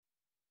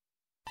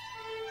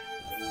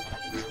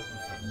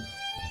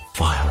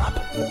Fire Up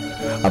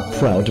are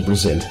proud to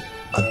present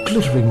a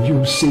glittering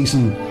new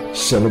season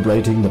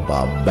celebrating the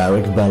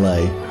barbaric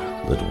ballet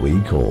that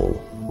we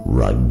call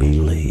Rugby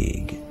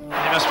League.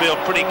 He must feel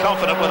pretty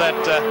confident with that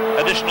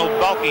additional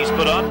bulk he's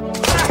put on.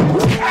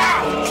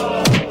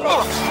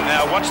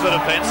 Now watch the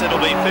defence, it'll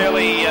be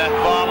fairly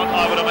violent,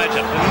 I would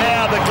imagine. And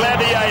now the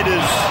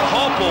Gladiators,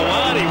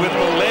 Hopewadi with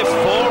the left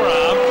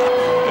forearm.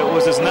 It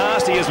was as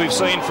nasty as we've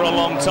seen for a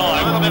long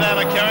time. A little bit out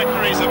of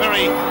character, he's a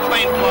very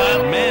clean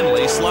player.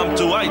 Manly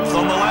slumped to 8th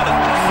on the ladder.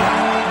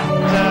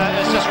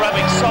 It's just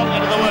rubbing salt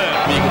into the wound.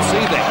 You can see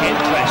the head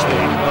clash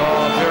there.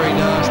 Oh, very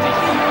nasty.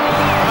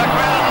 The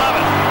crowd love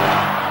it.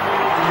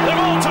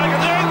 They've all taken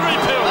their angry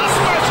pill.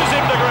 Smashes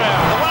him to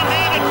ground. The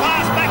one-handed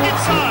pass back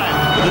inside.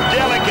 With a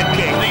delicate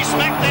kick. He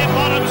smacked their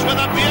bottoms with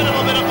a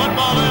beautiful bit of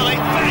football early.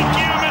 Thank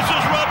you,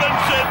 Mrs.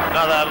 Robinson.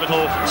 Another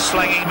little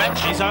slanging match.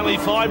 He's only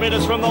 5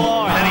 metres from the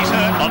line. And he's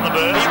hurt on the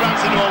burst. He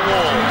runs into a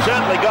wall.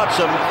 Certainly got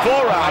some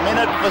forearm in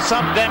it for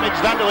some damage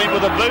done to him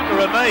with a boot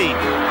or a knee.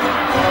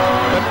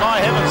 But my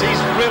heavens, he's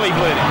really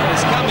bleeding.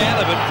 He's come out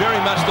of it very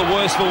much the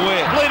worse for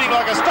wear. Bleeding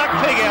like a stuck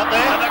pig out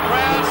there. And the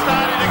crowd's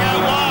starting to go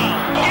wild.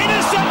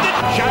 Intercepted.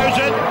 Shows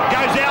it.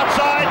 Goes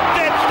outside.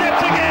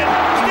 Steps again.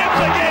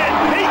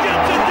 He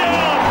gets it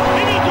down.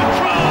 It is a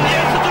try.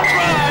 Yes, it's a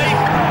try.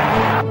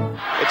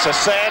 It's a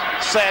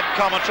sad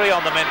commentary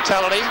on the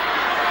mentality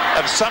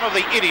of some of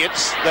the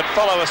idiots that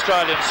follow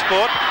Australian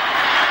sport.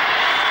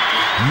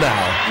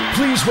 Now,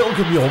 please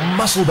welcome your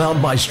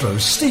muscle-bound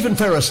maestros, Stephen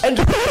Ferris and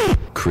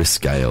Chris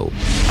Gale.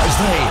 as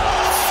they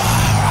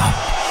fire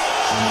up.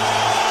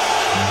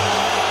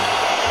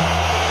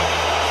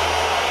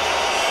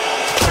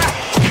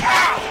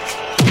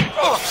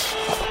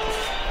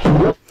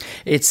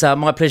 It's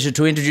my pleasure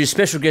to introduce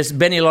special guest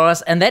Ben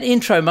Elias, and that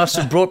intro must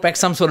have brought back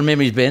some sort of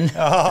memories, Ben.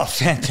 Oh,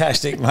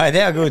 fantastic, mate!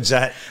 How good's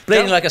that?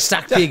 Bleeding like a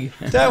stuck pig.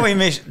 Don't we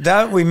miss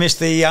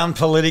the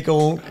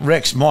unpolitical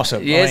Rex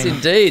Mossop? Yes,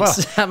 indeed.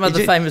 Some of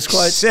the famous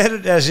quotes. Said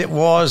it as it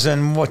was,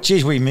 and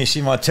geez, we miss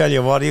him. I tell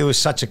you what, he was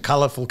such a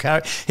colourful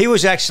character. He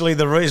was actually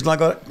the reason I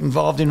got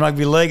involved in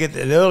rugby league at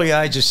the early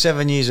age of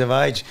 7 years of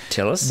age.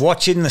 Tell us.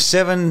 Watching the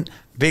 7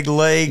 big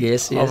league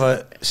of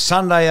a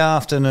Sunday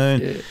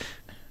afternoon. Yeah.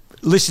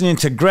 Listening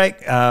to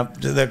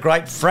the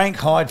great Frank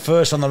Hyde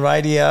first on the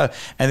radio,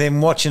 and then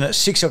watching at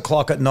 6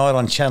 o'clock at night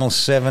on Channel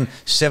 7,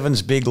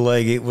 Seven's Big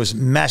League. It was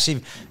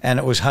massive, and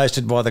it was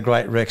hosted by the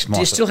great Rex Mossop.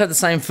 Do you still have the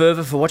same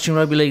fervour for watching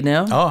rugby league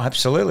now? Oh,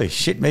 absolutely.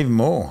 Shit, even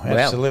more. Wow.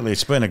 Absolutely.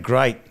 It's been a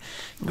great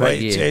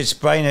year. It's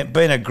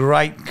been a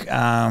great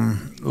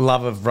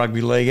love of rugby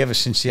league ever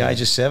since the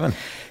age of 7.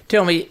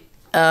 Tell me,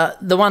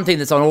 the one thing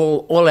that's on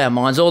all our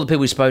minds, all the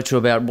people we spoke to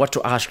about what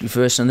to ask you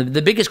first, and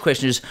the biggest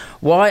question is,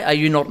 why are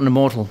you not an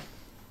immortal?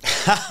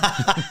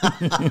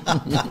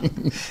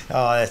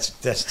 Oh,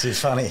 that's too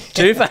funny.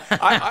 Too funny.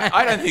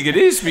 I don't think it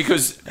is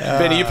because,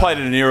 Benny, you played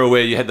in an era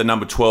where you had the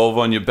number 12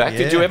 on your back. Yeah.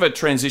 Did you ever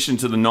transition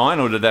to the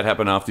 9 or did that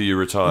happen after you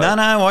retired? No,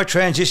 I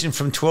transitioned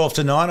from 12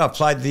 to 9. I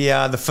played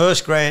the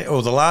first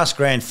the last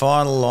grand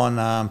final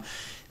on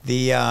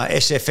the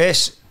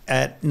SFS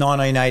at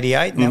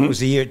 1988, and that was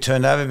the year it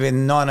turned over.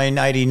 In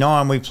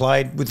 1989, we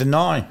played with the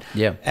 9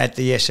 at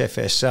the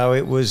SFS. So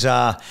it was,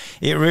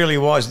 it really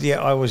was.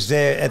 I was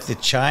there at the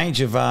change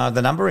of the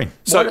numbering.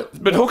 So,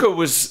 but Hooker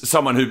was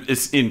someone who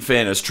is, in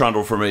fairness,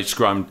 trundled from each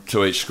scrum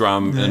to each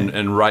scrum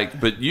and rake.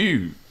 But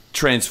you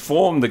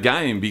transformed the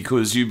game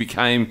because you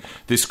became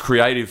this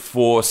creative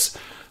force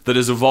that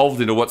has evolved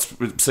into what's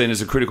seen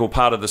as a critical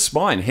part of the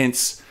spine.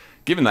 Hence,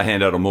 given they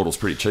hand out Immortals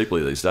pretty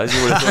cheaply these days,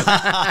 you would have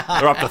thought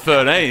they're up to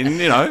 13,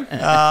 you know.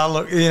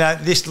 Look,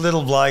 this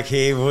little bloke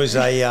here was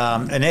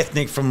an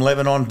ethnic from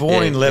Lebanon,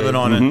 born in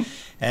Lebanon,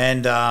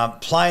 and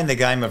playing the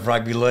game of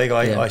rugby league.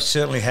 I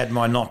certainly had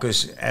my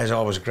knockers as I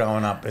was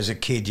growing up as a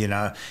kid.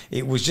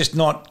 It was just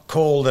not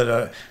called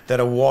that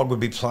a WOG would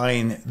be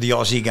playing the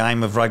Aussie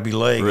game of rugby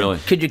league. Really?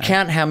 Could you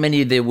count how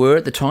many there were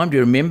at the time? Do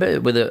you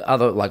remember? Were there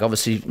other, like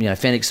obviously,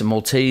 Phoenix and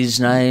Maltese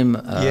name?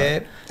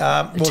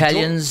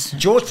 Italians.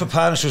 George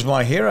Papanis was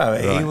my hero.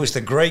 Right. He was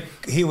the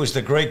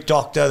Greek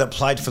doctor that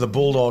played for the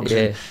Bulldogs,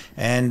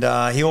 and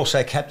he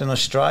also captained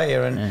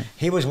Australia. And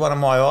he was one of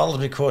my idols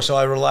because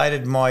I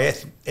related my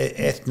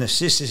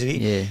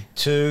ethnicity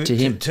to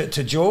him,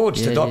 to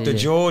George, to Dr.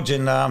 George,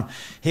 and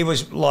he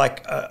was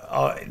like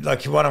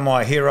one of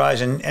my heroes.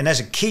 And as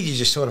a kid,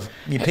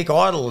 you pick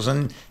idols,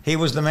 and he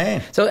was the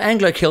man. So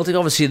Anglo-Celtic,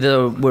 obviously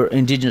there were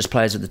Indigenous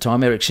players at the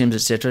time, Eric Sims,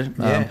 etc.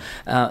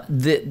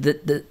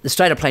 The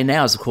state of play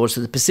now is, of course,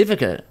 the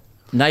Pacifica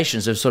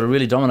nations are sort of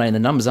really dominating the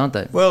numbers, aren't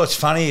they? Well, it's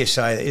funny you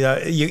say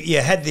that. You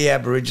had the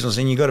Aboriginals,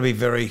 and you've got to be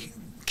very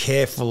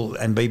careful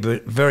and be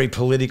very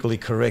politically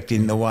correct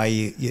in the way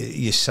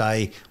you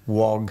say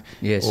WOG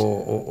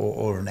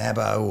or an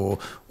Abo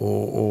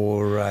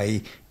or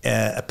a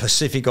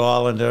Pacific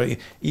Islander.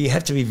 You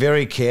have to be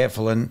very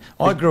careful. And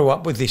I grew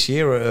up with this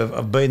era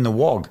of being the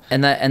WOG.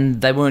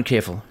 And they weren't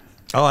careful.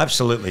 Oh,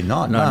 absolutely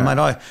not. No,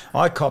 mate.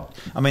 I copped.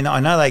 I mean, I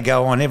know they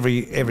go on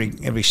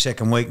every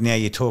second week now.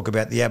 You talk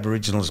about the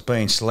Aboriginals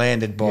being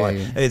slandered by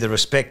either a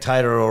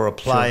spectator or a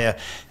player.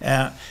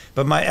 Sure.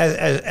 But mate,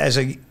 as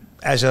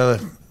a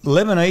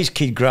Lebanese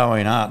kid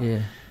growing up,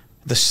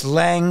 the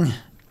slang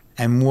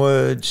and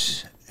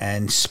words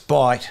and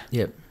spite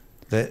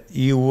that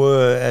you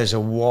were as a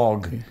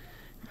wog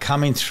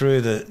coming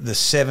through the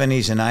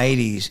 70s and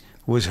 80s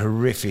was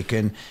horrific,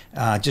 and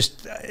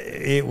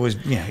it was,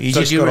 you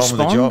just got on with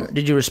the job.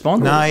 Did you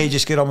respond? No, you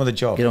just get on with the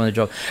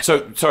job.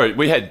 So, sorry,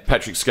 we had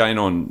Patrick Skane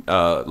on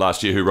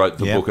last year, who wrote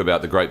the book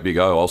about the Great Big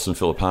O, Olsen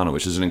Filipano,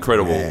 which is an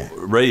incredible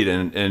read,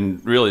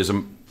 and really is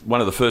one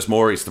of the first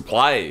Maoris to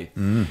play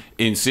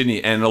in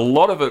Sydney. And a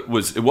lot of it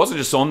wasn't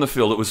just on the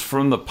field, it was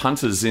from the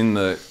punters in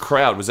the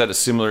crowd. Was that a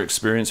similar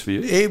experience for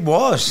you? It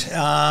was.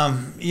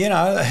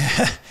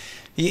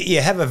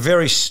 You have a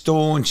very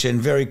staunch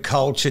and very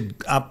cultured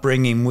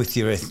upbringing with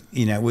your,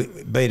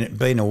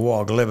 being a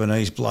wog,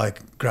 Lebanese bloke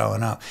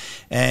growing up.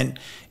 And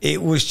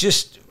it was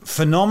just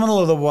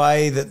phenomenal the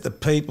way that the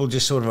people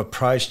just sort of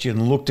approached you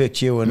and looked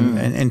at you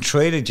and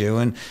treated you.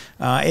 And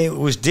it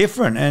was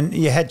different. And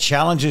you had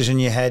challenges, and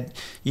you had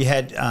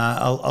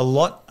a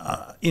lot.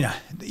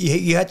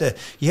 You had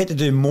to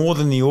do more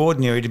than the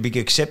ordinary to be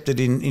accepted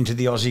into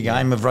the Aussie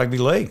game of rugby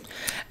league.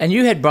 And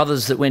you had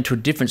brothers that went to a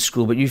different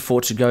school, but you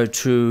fought to go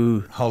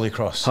to Holy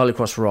Cross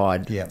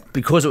Ryde,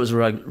 because it was a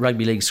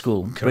rugby league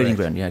school, breeding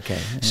ground. Yeah, okay.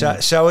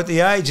 So at the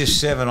age of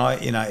 7,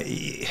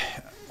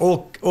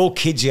 all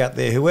kids out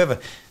there,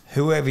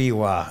 whoever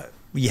you are,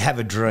 you have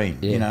a dream,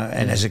 and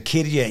as a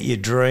kid, you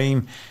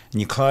dream, and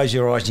you close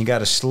your eyes and you go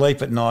to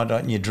sleep at night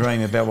and you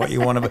dream about what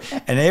you want to be.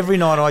 And every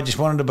night I just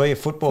wanted to be a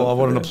footballer. I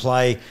wanted to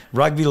play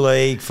rugby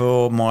league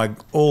for my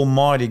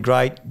almighty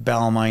great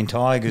Balmain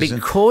Tigers.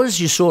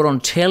 Because you saw it on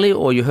telly,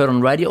 or you heard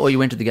on radio, or you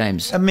went to the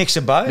games? A mix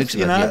of both,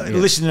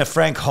 Listening to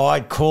Frank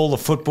Hyde call the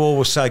football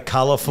was so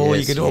colourful,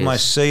 you could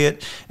almost see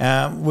it.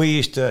 We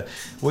used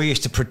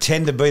to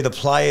pretend to be the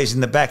players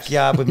in the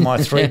backyard with my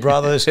 3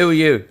 brothers. Who were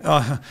you?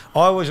 I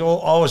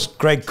was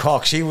Greg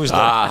Cox. He was the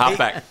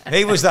halfback.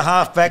 He was the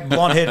halfback,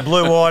 blonde-haired,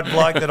 blue-eyed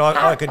bloke that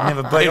I could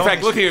never be. In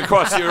fact, looking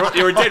across,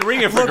 you're a dead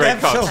ringer for Greg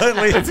Cox.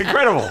 Absolutely. It's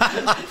incredible.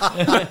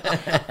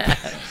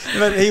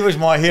 But he was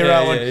my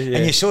hero,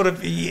 and you sort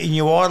of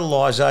you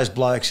idolise those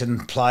blokes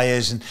and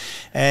players,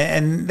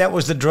 and that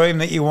was the dream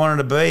that you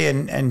wanted to be.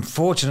 And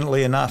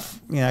fortunately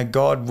enough,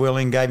 God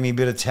willing, gave me a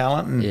bit of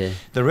talent, and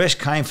the rest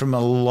came from a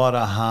lot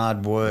of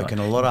hard work and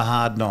a lot of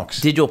hard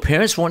knocks. Did your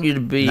parents want you to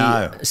be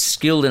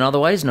skilled in other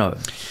ways? No.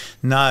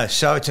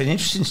 So it's an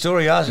interesting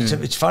story.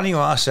 It's funny you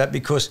ask that,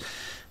 because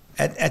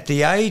at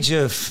the age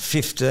of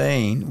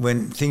 15,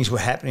 when things were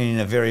happening in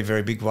a very,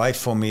 very big way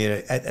for me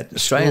at the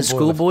Australian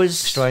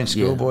schoolboys,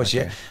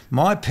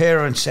 my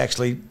parents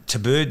actually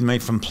tabooed me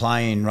from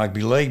playing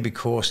rugby league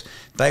because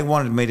they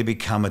wanted me to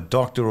become a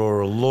doctor or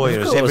a lawyer,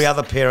 as every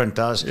other parent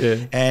does.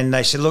 And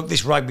they said, look,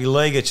 this rugby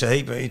league, it's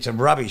a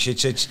rubbish.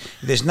 It's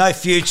there's no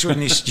future in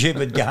this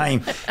stupid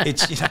game.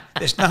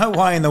 There's no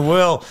way in the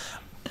world.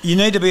 You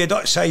need to be a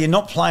doctor, so you're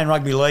not playing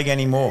rugby league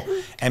anymore.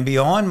 And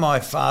behind my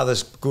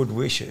father's good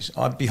wishes,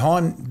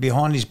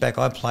 behind his back,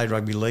 I played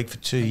rugby league for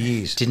 2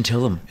 years. Didn't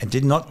tell him? And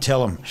did not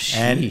tell him. Gee.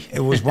 And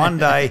it was one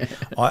day,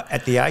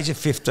 at the age of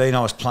 15,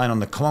 I was playing on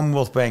the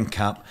Commonwealth Bank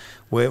Cup,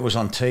 where it was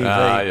on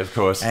TV. Of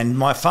course. And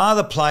my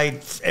father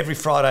played every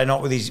Friday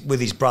night with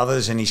his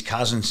brothers and his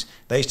cousins.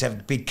 They used to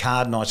have big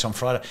card nights on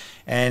Friday.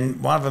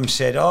 And one of them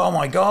said, "Oh,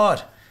 my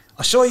God,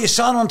 I saw your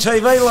son on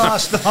TV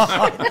last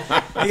night."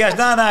 He goes,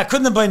 no, it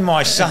couldn't have been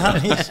my son.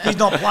 He's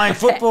not playing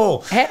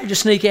football. How did you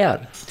sneak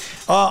out?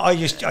 I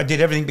did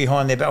everything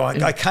behind their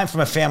back. I came from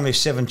a family of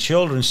 7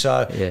 children,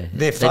 so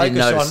their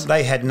focus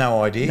they had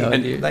no idea.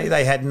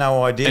 They had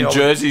no idea. And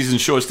jerseys and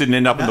shorts didn't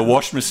end up in the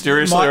wash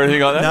mysteriously or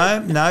anything like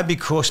that? No,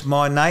 because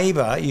my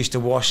neighbour used to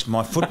wash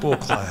my football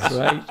clothes.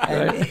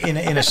 Right.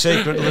 In a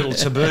secret little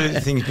taboo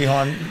things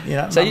behind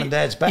Mum and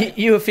Dad's back.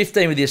 You were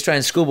 15 with the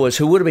Australian schoolboys,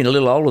 who would have been a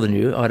little older than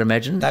you, I'd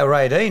imagine. They were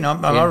 18.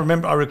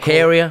 I recall.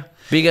 Hairier,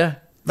 bigger.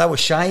 They were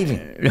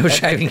shaving.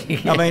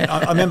 I mean,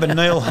 I remember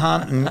Neil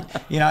Hunt, and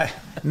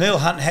Neil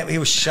Hunt, he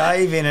was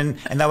shaving,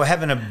 and they were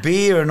having a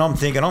beer, and I'm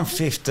thinking, I'm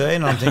 15,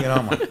 and I'm thinking,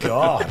 oh my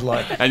God,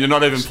 and you're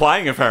not even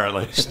playing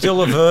apparently.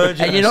 Still a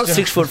virgin. And you're not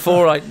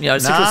 6'4", like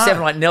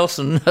 6'7", like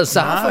Nelson.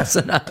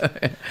 No.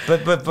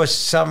 But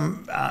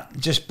some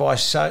just by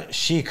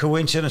sheer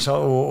coincidence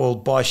or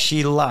by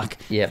sheer luck,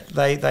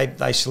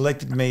 they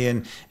selected me,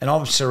 and I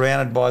was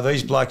surrounded by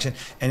these blokes,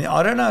 and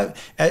I don't know,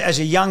 as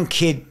a young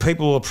kid,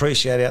 people will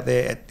appreciate out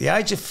there. At the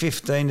age of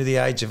 15 to the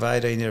age of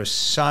 18, there is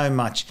so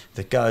much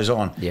that goes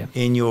on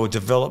in your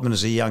development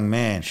as a young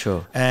man.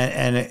 Sure.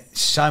 And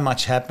so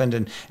much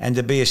happened, and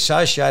to be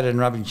associated and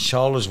rubbing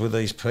shoulders with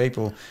these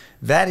people,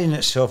 that in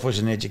itself was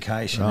an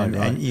education,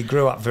 and you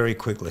grew up very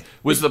quickly.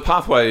 Was the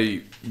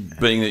pathway,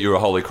 being that you were a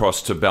Holy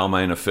Cross, to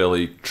Balmain a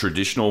fairly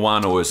traditional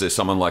one, or is there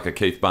someone like a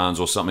Keith Barnes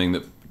or something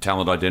that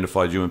talent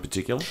identified you in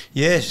particular?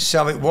 Yes,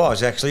 so it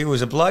was actually. It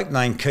was a bloke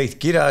named Keith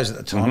Giddos at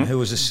the time who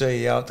was the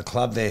CEO at the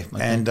club there,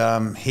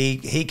 and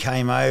he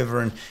came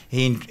over and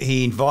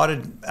he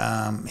invited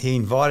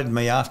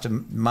me after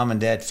Mum and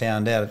Dad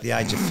found out at the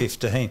age of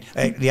 16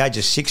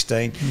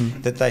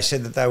 that they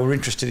said that they were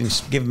interested in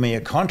giving me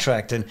a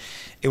contract, and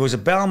it was a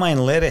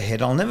Balmain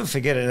letterhead. I'll never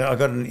forget it. I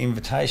got an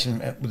invitation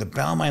with a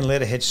Balmain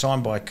letterhead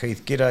signed by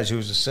Keith Giddos, who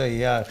was the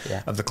CEO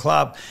of the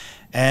club,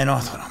 and I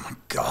thought, oh my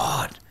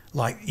God.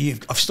 Like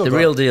I've still got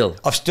real deal.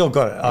 I've still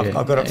got it.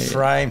 I've got it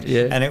framed,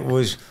 and it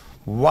was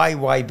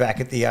way back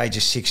at the age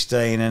of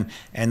 16,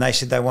 and they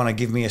said they want to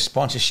give me a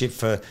sponsorship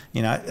for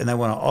and they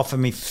want to offer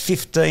me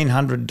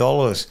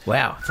 $1,500.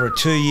 Wow. For a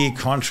 2-year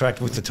contract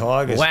with the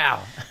Tigers.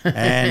 Wow.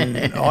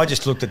 And I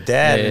just looked at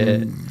Dad,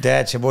 and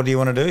Dad said, "What do you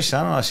want to do,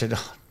 son?" And I said,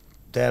 "Oh,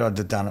 Dad, I'd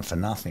have done it for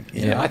nothing."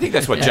 You know? I think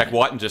that's what Jack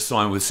Whiten just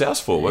signed with South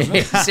for, wasn't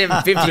it?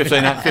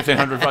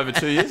 $1,500 over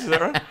 2 years, is that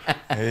right?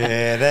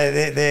 Yeah,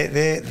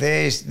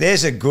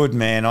 there's a good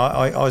man.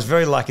 I was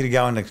very lucky to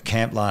go into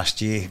camp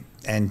last year,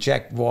 and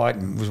Jack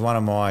Whiten was one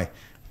of my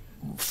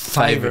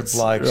favourite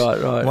blokes.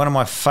 Right. One of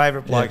my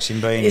favourite blokes in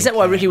being. Is that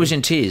why Ricky was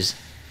in tears?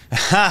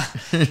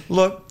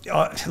 Look,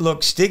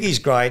 Stiggy's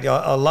great.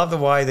 I love the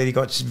way that he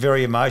got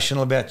very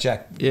emotional about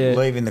Jack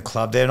leaving the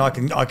club there,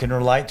 and I can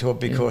relate to it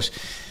because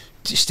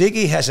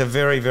Stiggy has a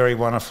very, very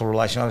wonderful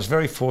relation. I was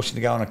very fortunate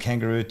to go on a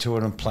kangaroo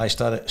tour and play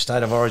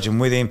State of Origin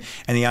with him,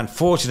 and the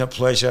unfortunate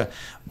pleasure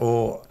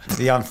or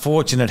the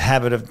unfortunate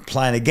habit of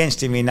playing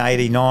against him in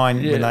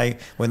 '89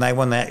 when they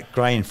won that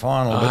grand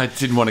final. I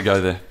didn't want to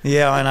go there.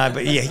 Yeah, I know,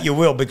 but you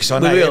will, because I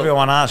know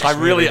everyone asks.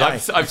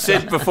 I've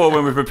said before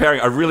when we're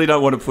preparing, I really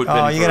don't want to put.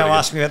 Oh, you're going to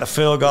ask me about the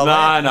field goal?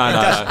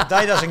 No.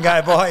 Day doesn't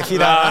go by if you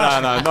don't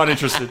ask. No, not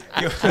interested.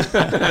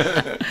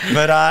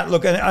 But I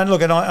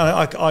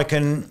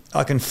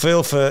can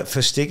feel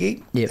for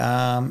Sticky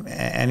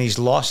and his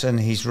loss and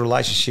his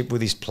relationship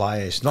with his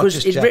players, not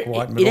just Jack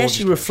White. It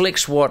actually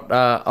reflects what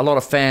a lot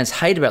of fans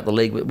hate about the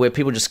league, where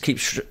people just keep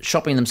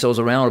shopping themselves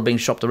around or being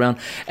shopped around,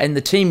 and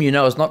the team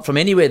is not from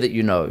anywhere that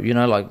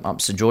like I'm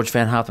St George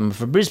fan, half of them are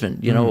from Brisbane,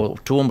 or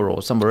Toowoomba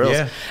or somewhere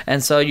else,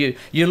 and so you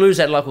lose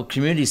that local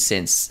community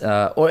sense,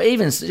 or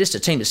even just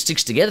a team that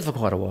sticks together for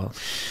quite a while.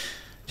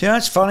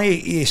 It's funny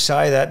you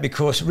say that,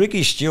 because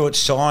Ricky Stewart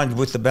signed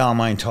with the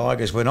Balmain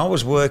Tigers when I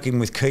was working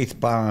with Keith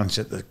Barnes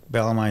at the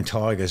Balmain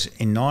Tigers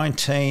in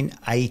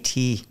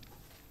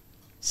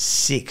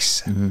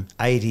 1986,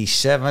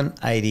 87,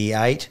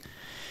 88.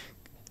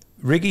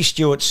 Ricky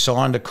Stewart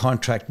signed a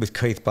contract with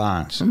Keith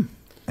Barnes. And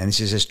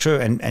this is true.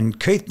 And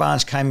Keith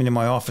Barnes came into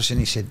my office and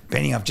he said,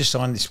 "Benny, I've just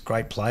signed this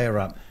great player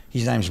up.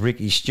 His name's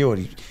Ricky Stewart.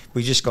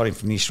 We just got him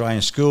from the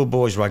Australian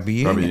Schoolboys Rugby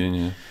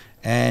Union.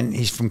 And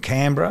he's from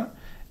Canberra.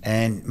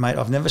 And, mate,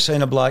 I've never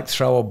seen a bloke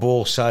throw a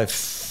ball so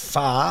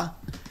far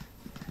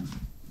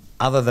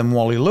other than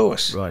Wally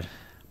Lewis. Right.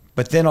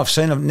 But then I've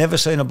never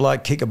seen a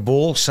bloke kick a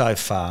ball so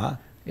far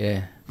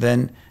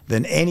than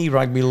any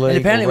rugby league. And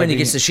apparently when he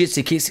gets the shits,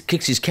 he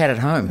kicks his cat at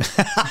home.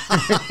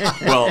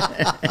 Well,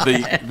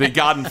 the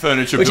garden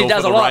furniture bill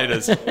for the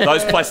Raiders,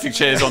 those plastic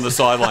chairs on the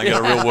sideline get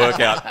a real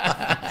workout.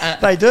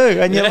 They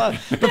do, and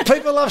but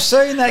people love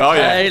seeing that. Oh,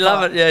 yeah. They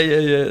love it,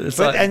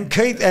 yeah. And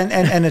Keith,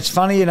 and it's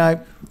funny,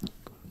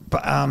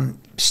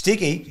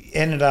 Sticky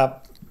ended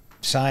up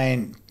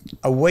saying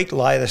a week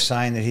later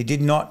that he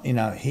did not,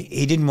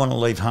 he didn't want to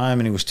leave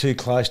home and he was too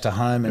close to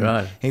home.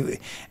 And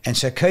and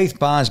so Keith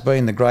Barnes,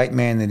 being the great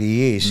man that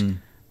he is,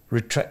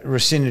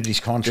 rescinded his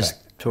contract.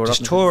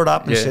 Just tore it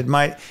up and said,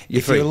 "Mate,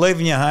 if you're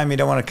leaving your home, you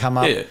don't want to come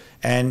up."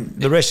 And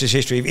the rest is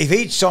history. If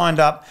he'd signed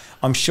up,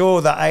 I'm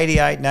sure the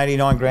 88 and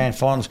 89 grand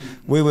finals,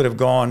 we'd have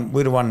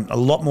won a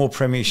lot more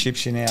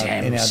premierships in our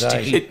days.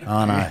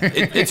 I know.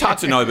 It's hard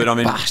to know, but I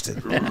mean,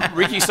 bastard.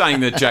 Ricky's saying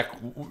that Jack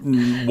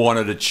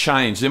wanted a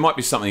change. There might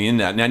be something in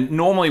that. Now,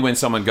 normally when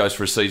someone goes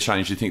for a sea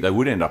change, you think they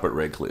would end up at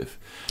Redcliffe.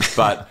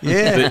 But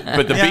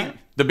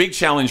the big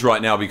challenge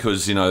right now,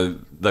 because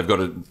they've got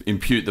to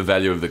impute the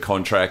value of the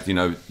contract.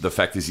 The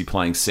fact is, he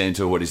playing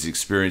centre, what his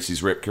experience,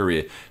 his rep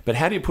career. But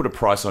how do you put a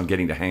price on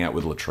getting to hang out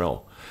with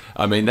Latrell?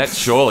 I mean, that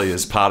surely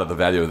is part of the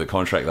value of the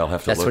contract they'll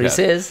have to look at. That's what he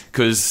says.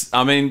 Because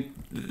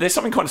there's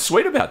something kind of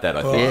sweet about that.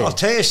 I think. I'll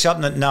tell you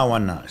something that no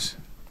one knows.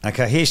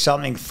 Okay, here's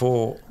something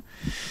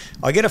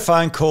I get a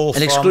phone call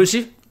from...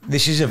 exclusive?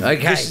 This is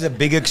a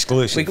big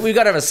exclusive. We've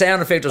got to have a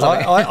sound effect or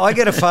something. I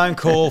get a phone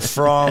call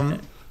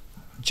from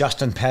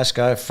Justin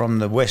Pascoe from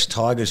the West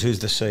Tigers, who's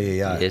the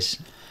CEO. Yes.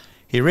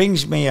 He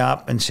rings me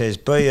up and says,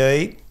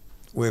 "BE,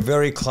 we're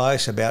very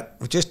close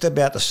just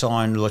about to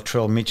sign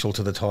Latrell Mitchell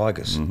to the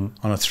Tigers on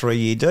a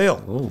 3-year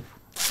deal." Ooh.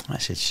 I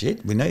said,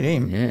 "Shit, we need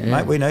him,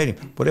 mate. We need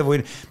him. But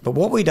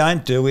what we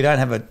don't do, we don't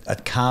have a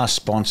car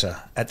sponsor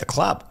at the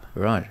club,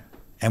 right?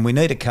 And we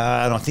need a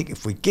car. And I think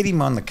if we get him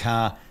on the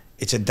car,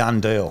 it's a done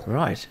deal,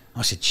 right?"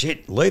 I said,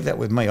 "Shit, leave that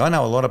with me. I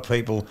know a lot of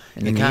people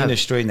in the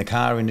industry, in the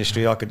car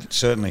industry. I could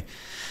certainly."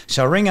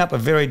 So I ring up a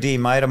very dear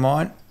mate of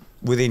mine.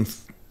 Within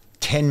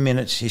 10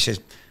 minutes, he says,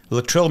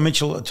 "Latrell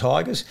Mitchell at the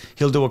Tigers,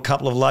 he'll do a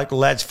couple of local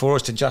lads for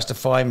us to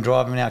justify him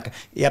driving our car."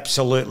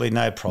 Absolutely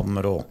no problem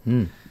at all.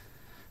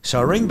 So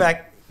I ring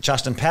back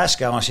Justin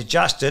Pascoe and I said,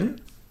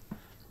 Justin,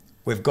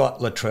 we've got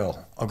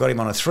Latrell. I've got him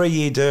on a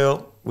 3-year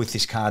deal with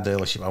this car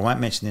dealership. I won't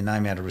mention their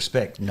name out of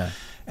respect. No.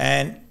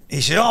 And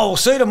he said, we'll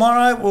see you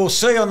tomorrow. We'll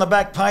see you on the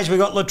back page. We've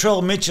got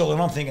Latrell Mitchell.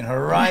 And I'm thinking,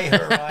 hooray,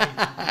 hooray.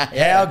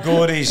 How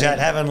good is that,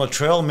 having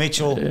Latrell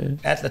Mitchell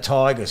at the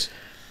Tigers?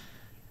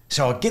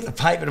 So I get the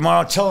paper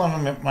tomorrow. I tell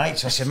them,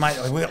 mates, I said, mate,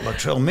 we got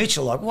Latrell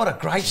Mitchell. Like, what a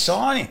great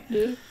signing.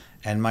 Yeah.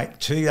 And, mate,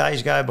 2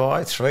 days go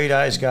by, 3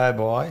 days go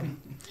by.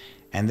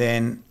 And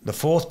then the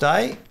 4th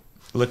day,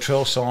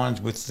 Latrell signs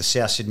with the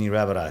South Sydney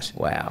Rabbitohs.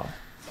 Wow.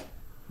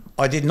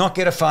 I did not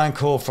get a phone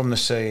call from the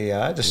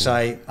CEO to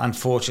say,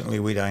 unfortunately,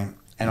 we don't.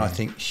 And I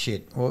think,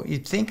 shit, well,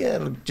 you'd think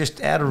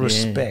just out of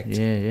respect,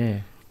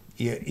 you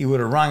would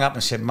have rung up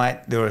and said, mate,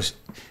 there was,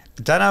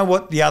 don't know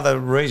what the other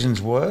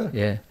reasons were.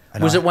 Yeah.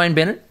 Was it Wayne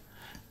Bennett?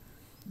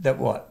 That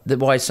what? That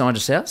why he signed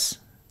to South?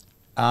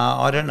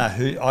 I don't know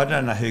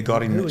who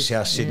got him at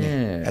South Sydney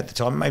at the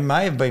time. It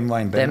may have been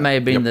Wayne Bennett. That may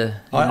have been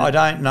I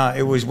don't know.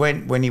 It was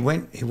when he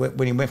went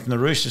from the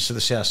Roosters to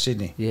the South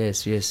Sydney.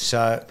 Yes.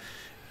 So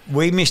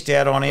we missed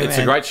out on him. It's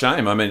a great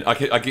shame. I mean,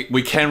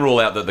 we can rule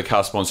out that the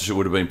car sponsorship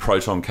would have been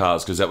Proton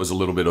cars because that was a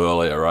little bit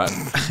earlier, right?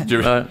 Do you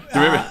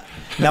remember?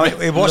 No,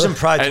 it wasn't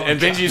Proton. And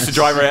Benji used to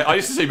drive around. I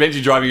used to see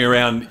Benji driving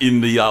around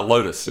in the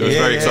Lotus. It was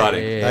very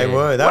exciting. Yeah. They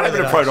were. What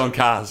happened to Proton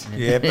cars?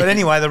 Yeah, but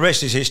anyway, the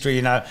rest is history.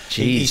 You know,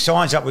 he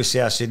signs up with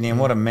South Sydney, and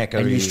what a mecca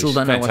and he you is. still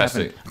don't know what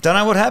happened. Don't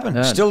know what happened.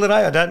 No. Still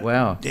today, I don't.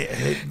 Wow.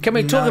 Can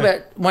we talk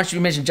about, once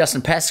you mentioned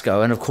Justin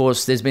Pascoe, and of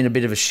course there's been a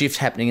bit of a shift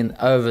happening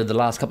over the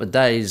last couple of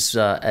days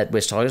at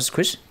West Tigers,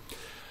 Chris?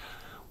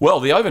 Well,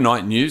 the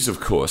overnight news, of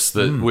course,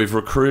 that we've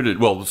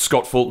recruited... Well,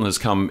 Scott Fulton has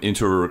come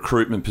into a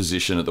recruitment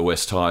position at the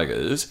West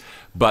Tigers,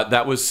 but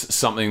that was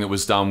something that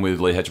was done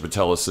with Lee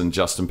Hadjipatelis and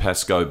Justin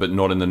Pascoe, but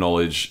not in the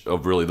knowledge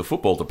of really the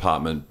football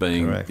department,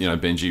 being,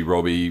 Benji,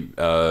 Robbie,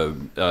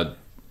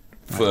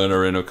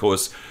 Ferner, and, of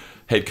course,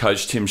 head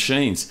coach Tim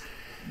Sheens.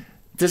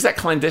 Does that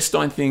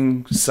clandestine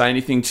thing say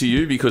anything to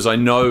you? Because I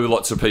know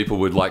lots of people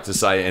would like to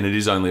say, and it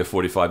is only a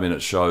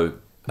 45-minute show,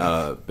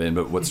 Ben,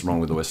 but what's wrong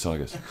with the West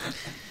Tigers?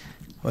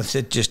 Well,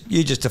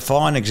 you just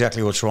define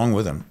exactly what's wrong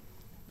with them.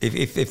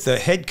 If the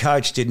head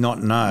coach did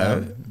not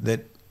know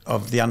that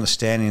of the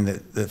understanding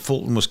that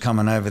Fulton was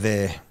coming over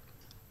there,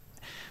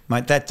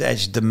 mate,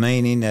 that's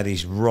demeaning. That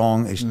is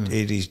wrong.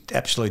 It is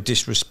absolutely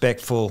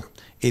disrespectful.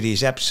 It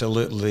is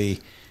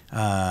absolutely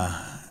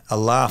a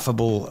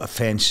laughable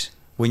offence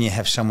when you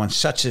have someone,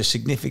 such a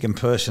significant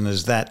person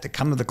as that, to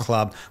come to the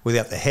club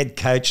without the head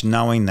coach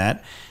knowing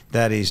that.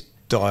 That is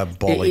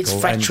diabolical. It's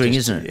fracturing,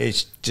 isn't it?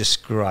 It's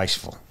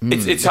disgraceful.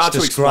 It's hard to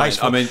explain.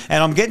 I mean,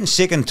 and I'm getting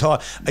sick and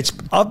tired.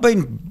 I've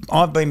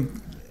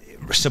been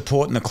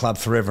supporting the club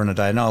forever and a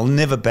day, and I'll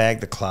never bag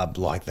the club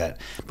like that.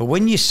 But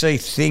when you see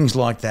things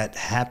like that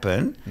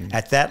happen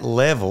at that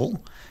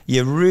level,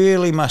 you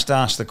really must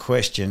ask the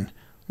question: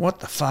 what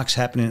the fuck's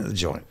happening at the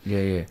joint?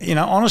 Yeah. You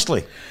know,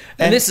 honestly.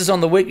 And this is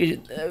on the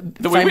week,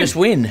 the famous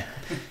win.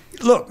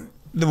 Look.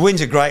 The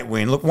win's a great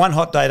win. Look, one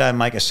hot day don't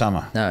make a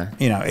summer. No.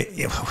 You know.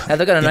 Have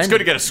they got a name? It's good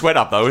to get a sweat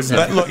up, though, isn't it?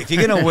 But look, if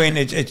you're going to win,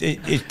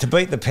 it's to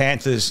beat the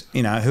Panthers,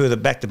 you know, who are the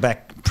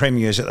back-to-back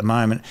premiers at the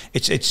moment,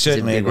 it's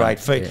certainly a great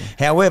feat. Yeah.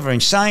 However, in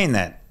saying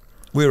that,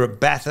 we were at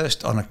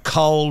Bathurst on a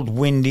cold,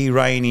 windy,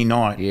 rainy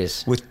night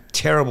with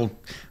terrible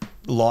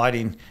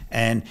lighting,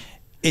 and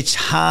it's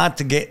hard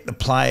to get the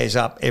players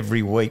up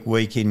every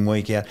week in,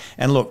 week out.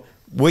 And look,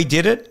 we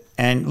did it.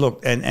 And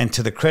look, and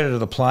to the credit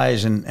of the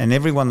players and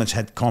everyone that's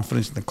had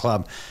confidence in the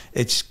club,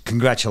 it's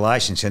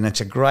congratulations, and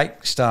it's a great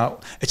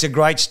start. It's a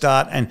great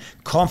start, and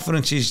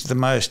confidence is the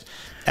most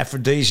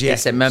aphrodisiac.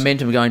 It's that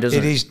momentum going, doesn't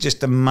it? It is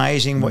just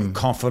amazing what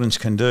confidence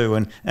can do,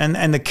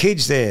 and the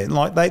kids there,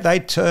 like they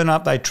turn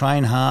up, they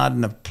train hard,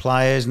 and the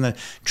players and the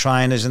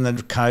trainers and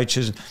the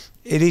coaches.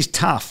 It is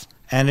tough,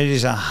 and it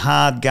is a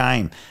hard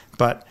game,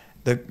 but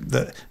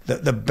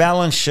the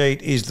balance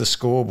sheet is the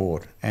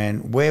scoreboard,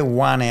 and we're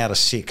 1 out of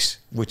 6,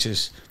 which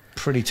is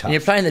pretty tough. And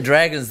you're playing the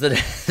Dragons that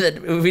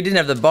if we didn't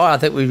have the bye, I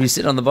think we'd be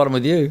sitting on the bottom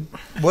with you.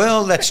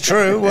 Well, that's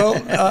true. Well,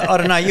 I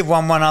don't know. You've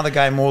won one other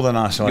game more than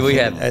us, I think,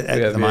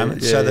 at the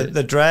moment. So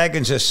the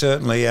Dragons are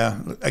certainly,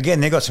 again,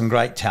 they've got some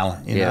great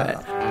talent. You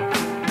know?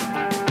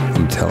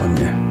 I'm telling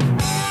you,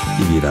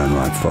 if you don't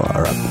like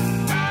fire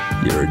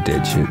up, you're a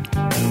dead shit.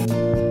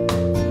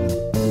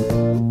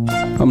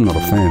 I'm not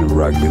a fan of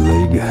rugby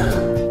league,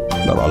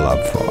 but I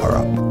love fire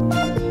up.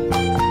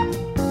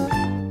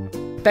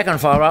 Back on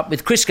Fire Up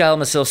with Chris Gale,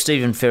 myself,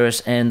 Stephen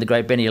Ferris, and the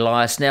great Benny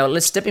Elias. Now,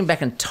 let's stepping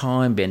back in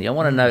time, Benny. I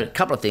want to know a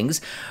couple of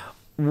things.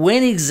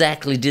 When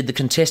exactly did the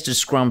contested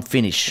scrum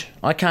finish?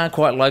 I can't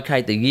quite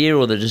locate the year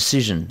or the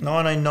decision.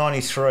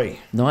 1993.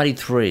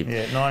 93.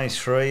 Yeah,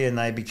 93, and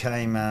they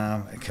became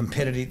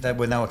competitive.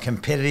 When they were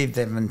competitive,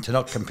 they went to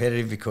not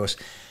competitive because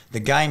the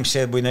game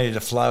said we needed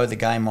to flow the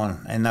game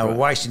on, and they were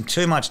wasting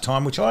too much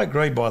time, which I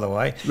agree, by the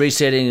way.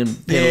 Resetting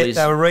and penalties.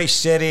 Yeah, they were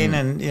resetting,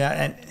 and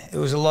and it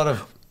was a lot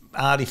of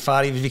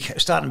arty-farty. It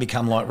was starting to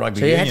become like rugby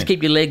So you union. had to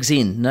keep your legs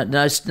in.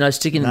 No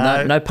sticking.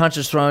 No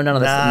punches thrown. None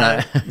of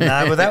that.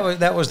 No. Well,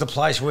 that was the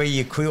place where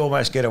you could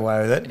almost get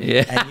away with it.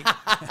 Yeah. And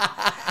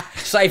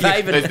Safe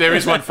haven. There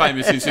is one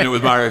famous incident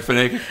with Mario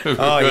Fenech.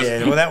 Oh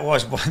yeah, well that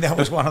was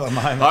one of the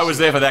moments. I was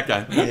there for that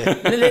game. Yeah.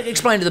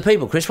 Explain to the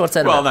people, Chris. What's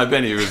that Well, about? no,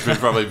 Benny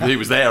he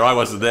was there. I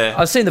wasn't there.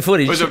 I've seen the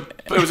footage.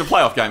 It was a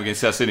playoff game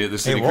against South Sydney at the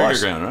Sydney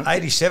Cricket Ground, right?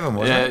 87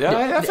 wasn't it?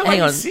 Yeah, I feel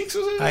Hang on. 86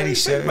 was it?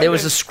 87. There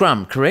was a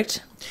scrum,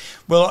 correct?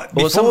 Well,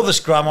 before the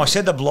scrum, I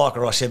said to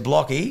Blocker, I said,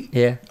 Blocky,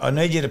 Yeah. I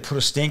need you to put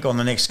a stink on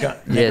the next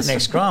Yes.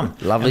 next scrum.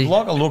 Lovely. And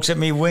Blocker looks at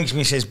me, winks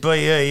me, says,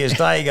 BE, as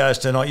day goes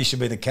tonight, you should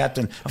be the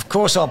captain. Of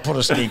course I'll put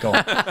a stink on.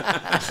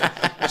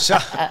 So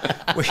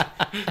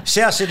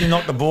South Sydney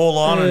knocked the ball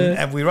on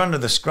and we run to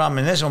the scrum,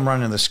 and as I'm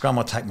running to the scrum,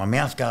 I take my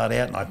mouth guard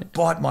out and I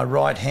bite my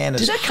right hand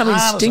Did as that come hard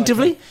as I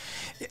instinctively? can.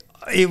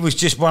 It was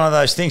just one of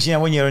those things,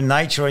 when you're in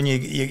nature and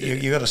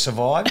you got to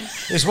survive.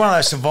 It's one of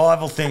those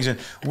survival things. And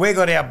we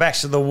got our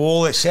backs to the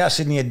wall. South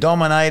Sydney are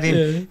dominating.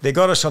 Yeah. They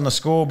got us on the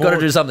scoreboard. Got to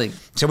do something.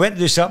 So we had to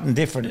do something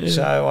different. Yeah.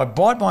 So I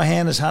bite my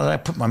hand as hard as I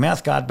put my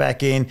mouth guard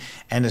back in.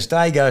 And as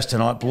day goes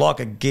tonight,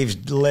 Blocker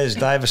gives Les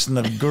Davison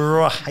the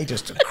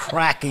greatest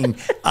cracking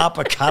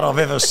uppercut I've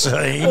ever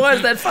seen. Why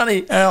is that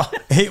funny?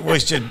 It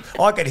was just,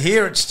 I could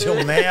hear it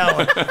still now.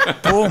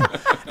 And boom.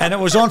 And it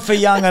was on for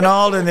young and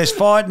old, and there's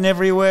fighting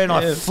everywhere. And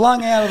I flung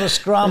out of the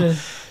scrum,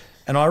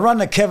 and I run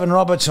to Kevin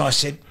Roberts, and I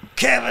said,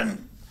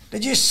 Kevin,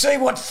 did you see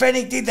what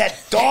Fenech did? That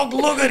dog,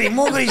 look at him,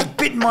 he's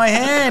bitten my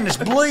hand, it's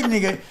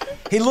bleeding.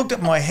 He looked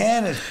at my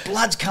hand, his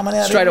blood's coming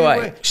out Straight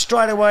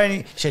away, and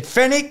he said,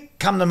 Fenech,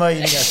 come to me. And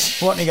he goes,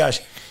 what? And he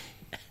goes,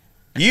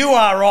 you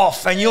are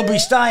off, and you'll be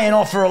staying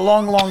off for a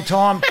long, long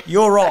time.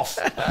 You're off.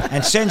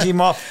 And sends him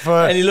off.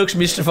 And he looks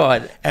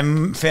mystified.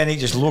 And Fanny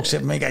just looks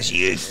at me and goes,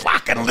 you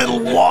fucking little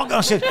wog.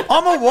 I said,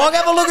 I'm a wog.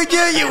 Have a look at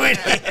you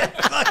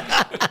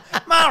idiot.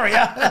 Mario.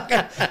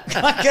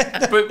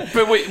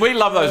 But we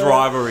love those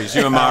rivalries.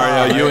 You and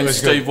Mario, you and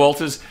Steve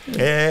Walters.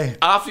 Yeah.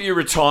 After you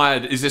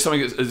retired, is there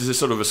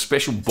sort of a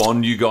special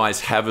bond you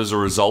guys have as a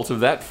result of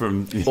that?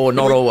 Or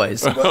not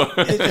always.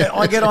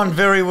 I get on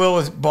very well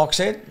with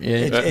Boxhead. Yeah.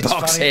 It's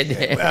Boxhead,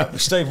 funny. yeah.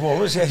 Steve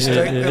Walters. Yeah, Steve,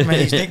 I mean,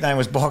 his nickname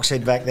was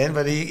Boxhead back then,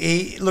 but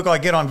I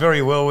get on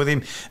very well with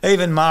him.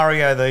 Even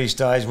Mario these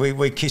days,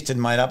 we kissed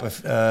and made up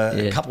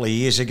a couple of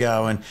years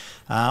ago, and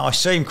I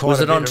see him quite Was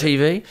a it bit. on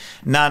TV?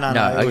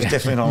 No, it was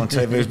definitely not on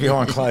TV. It was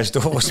behind closed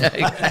doors.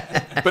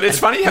 But it's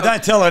funny how... But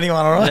don't tell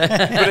anyone, all right?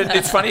 But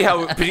it's funny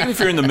how, particularly if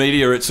you're in the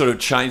media, it sort of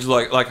changed.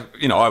 Like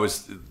I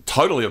was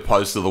totally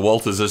opposed to the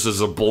Walters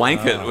as a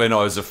blanket when I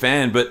was a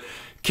fan, but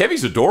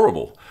Kevy's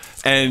adorable.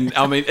 And,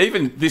 I mean,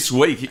 even this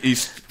week,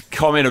 his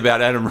comment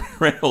about Adam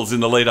Reynolds in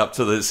the lead-up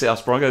to the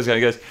South Broncos game,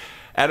 he goes,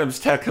 Adam's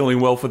tackling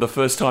well for the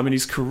first time in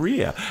his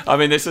career. I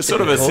mean, there's a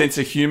sort of a sense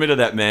of humour to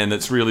that man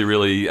that's really,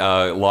 really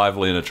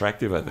lively and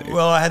attractive, I think.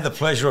 Well, I had the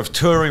pleasure of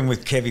touring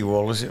with Kevy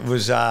Walters. It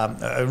was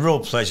a real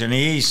pleasure, and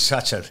he's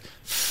such a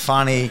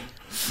funny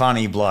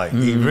bloke.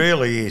 He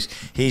really is.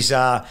 He's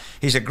a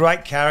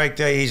great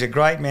character. He's a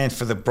great man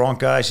for the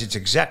Broncos. It's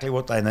exactly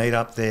what they need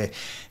up there.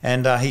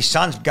 And his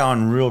son's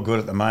going real good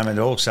at the moment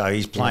also.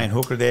 He's playing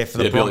hooker there for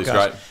the Broncos.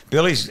 Billy's great.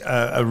 Billy's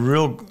a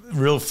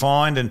real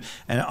find, and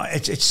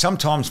it's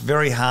sometimes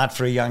very hard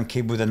for a young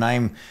kid with a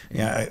name,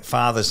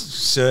 father's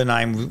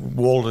surname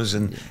Walters,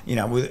 and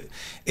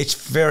it's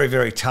very,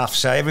 very tough.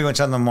 So everyone's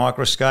under the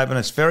microscope, and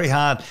it's very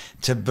hard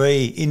to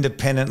be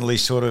independently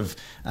sort of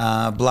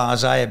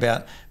blasé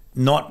about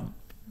not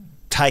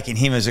taking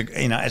him as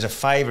a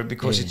favourite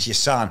because it's your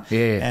son.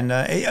 Yeah. And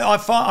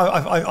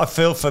I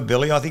feel for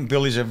Billy. I think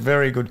Billy's a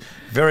very good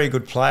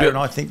player, and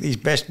I think he's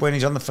best when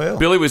he's on the field.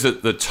 Billy was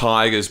at the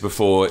Tigers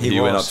before he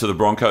went up to the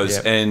Broncos,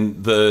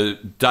 and the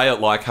day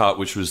at Leichhardt,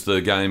 which was the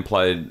game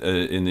played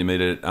in the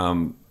immediate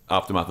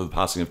aftermath of the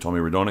passing of Tommy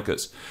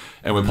Raudonikis,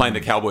 and we're playing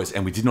the Cowboys,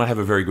 and we did not have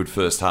a very good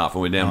first half,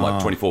 and we're down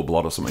like 24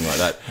 blot or something like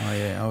that. Oh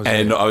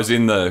yeah, I was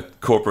in the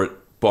corporate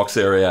box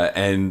area,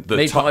 and the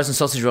meat pies and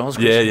sausage rolls.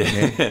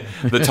 Yeah.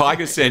 The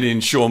Tigers sent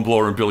in Sean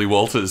Bloor and Billy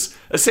Walters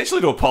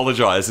essentially to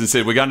apologise and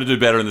said, we're going to do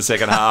better in the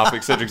second half,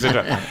 etc.,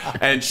 etc.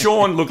 And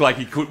Sean looked like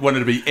he wanted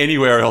to be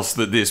anywhere else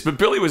than this, but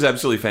Billy was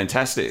absolutely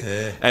fantastic.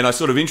 Yeah. And I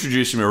sort of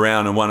introduced him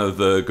around, and one of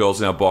the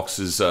girls in our box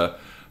is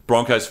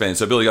Broncos fan.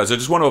 So Billy goes, I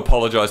just want to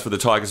apologise for the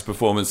Tigers'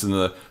 performance in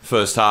the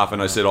first half.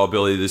 And I said,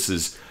 Billy, this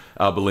is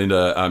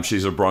Belinda.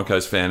 She's a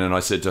Broncos fan. And I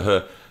said to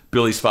her,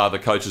 Billy's father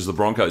coaches the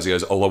Broncos. He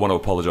goes, I want to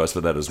apologise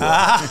for that as well.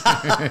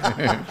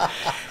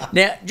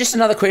 Now, just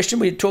another question.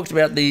 We talked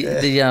about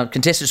the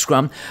contested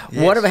scrum.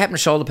 Yes. Whatever happened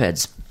to shoulder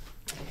pads?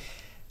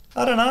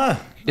 I don't know.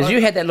 Because you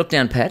had that look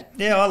down, Pat.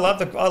 Yeah, I love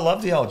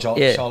the old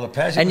shoulder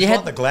pads. It was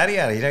like the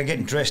gladiator,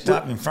 getting dressed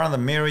up in front of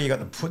the mirror.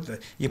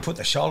 You put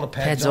the shoulder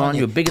pads on.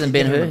 You were bigger than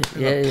Ben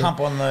Hur. Pump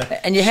on the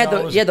and you had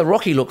the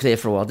Rocky look there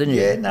for a while, didn't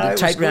you? Yeah, no, the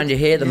tape around your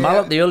hair, the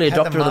mullet, the earlier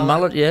doctor of the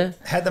mullet. Yeah,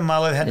 had the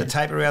mullet, had the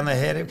tape around the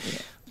head.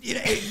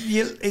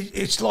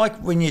 It's like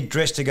when you're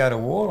dressed to go to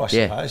war, I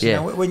suppose. Yeah.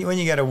 When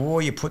you go to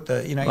war, you put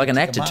the like an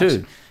actor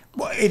too.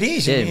 Well, it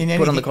is Yeah, in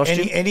put on the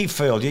costume. any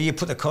field. You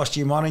put the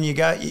costume on and you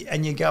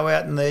go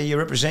out and there you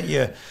represent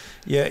your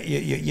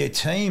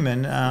team,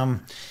 and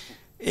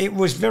it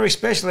was very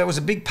special. That was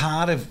a big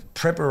part of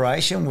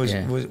preparation. Was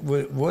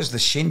the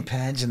shin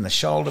pads and the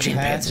shoulder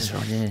pads. Is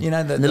right, yeah. You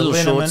know, the little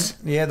liniment, shorts.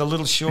 Yeah, the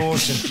little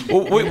shorts.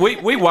 And Well,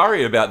 we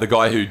worry about the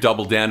guy who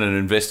doubled down and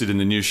invested in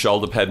the new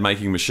shoulder pad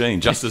making machine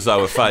just as they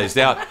were phased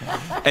out.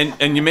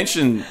 And you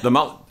mentioned the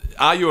mullet.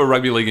 Are you a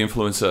rugby league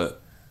influencer,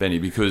 Benny?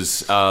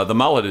 Because the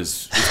mullet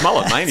it's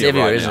mullet mania It's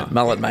everywhere, right isn't now. it?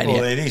 Mullet mania.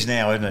 Well, it is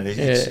now, isn't it?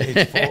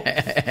 It's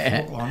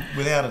Falkland,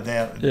 without a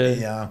doubt.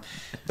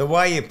 The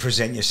way you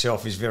present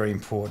yourself is very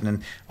important.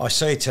 And I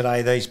see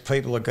today these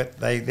people have got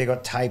they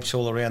got tapes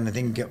all around. They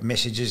think got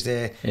messages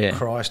there,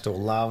 Christ or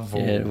love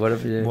or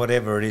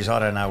whatever it is. I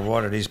don't know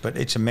what it is, but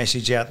it's a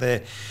message out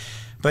there.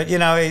 But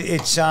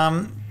it's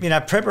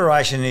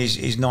preparation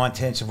is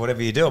 9/10 of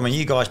whatever you do. I mean,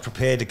 you guys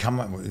prepared to come.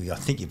 I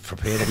think you've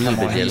prepared to come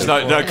on. There's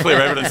no clear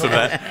evidence of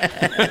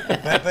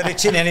that. but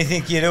it's in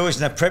anything you do,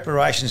 isn't it?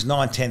 Preparation is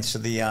 9/10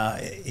 of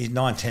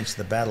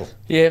the battle.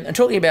 Yeah, and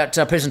talking about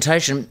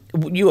presentation,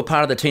 you were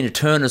part of the Tina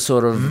Turner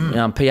sort of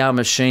PR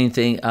machine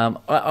thing.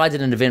 I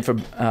did an event for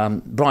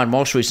Brian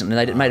Walsh recently.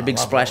 They made a big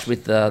splash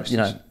with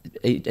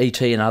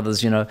E.T. and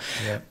others. Yeah.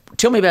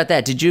 Tell me about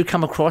that. Did you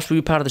come across? Were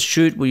you part of the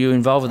shoot? Were you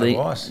involved with I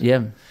was.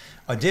 Yeah.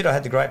 I did. I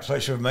had the great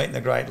pleasure of meeting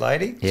the great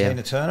lady,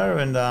 Tina Turner,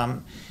 and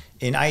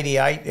in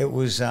 '88 it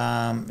was.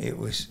 I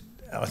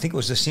think it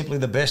was Simply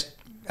the Best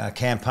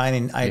campaign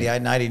in '88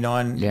 and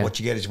 '89. Yeah. What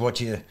you get is what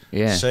you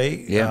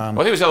see. Yeah. I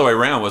think it was the other way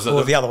around, wasn't it?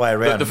 Well, the other way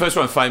around. The first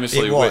one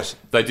famously It was.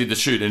 they did the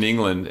shoot in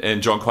England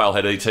and John Quayle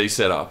had ET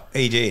set up.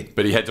 He did.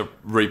 But he had to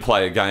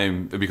replay a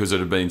game because it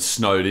had been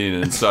snowed in,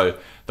 and so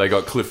they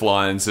got Cliff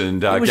Lyons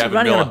and Was Gavin it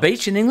running Miller. on a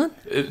beach in England?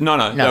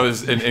 No. That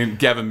was and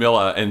Gavin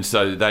Miller, and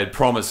so they had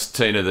promised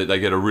Tina that they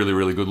get a really,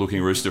 really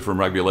good-looking rooster from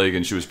rugby league,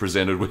 and she was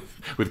presented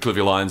with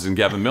Cliffy Lyons and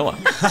Gavin Miller.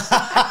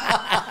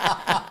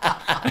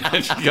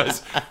 And she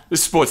goes,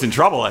 "This sport's in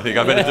trouble. I think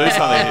I better do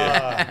something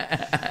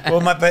here." Well,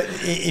 mate, but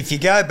if you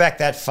go back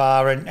that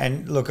far,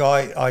 and look,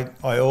 I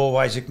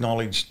always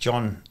acknowledge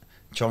John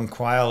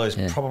Quayle as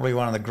probably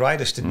one of the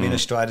greatest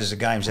administrators the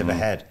game's ever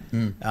had,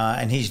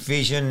 and his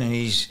vision and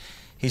his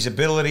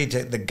ability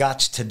the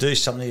guts to do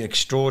something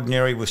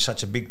extraordinary with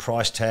such a big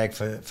price tag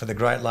for the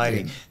great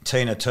lady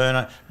Tina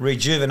Turner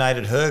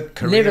rejuvenated her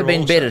career. Never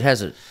been also. bettered,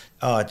 has it?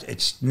 Oh,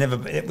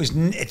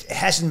 it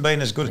hasn't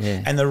been as good.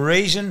 Yeah. And the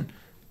reason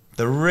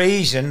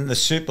the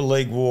Super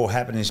League war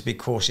happened is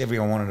because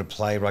everyone wanted to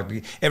play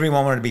rugby.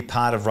 Everyone wanted to be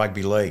part of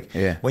rugby league.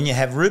 Yeah. When you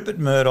have Rupert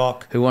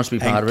Murdoch, who wants to be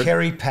part of it,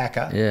 Kerry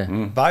Packer,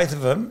 both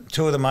of them,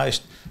 two of the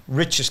most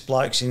richest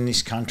blokes in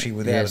this country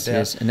without a doubt.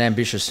 Yes, and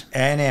ambitious.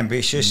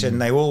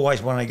 And they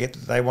always wanted to get.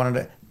 They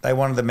wanted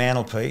the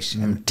mantelpiece.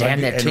 And damn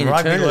rugby, that and Tina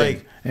rugby Turner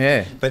league. thing.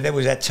 Yeah. But there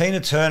was that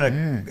Tina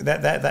Turner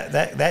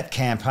that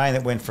campaign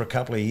that went for a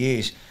couple of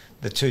years.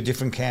 The two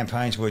different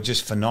campaigns were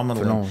just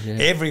phenomenal.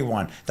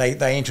 Everyone,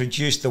 they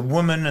introduced the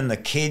women and the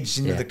kids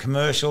into the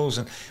commercials,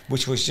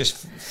 which was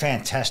just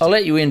fantastic. I'll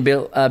let you in,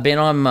 Bill. Ben,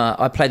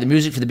 I played the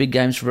music for the big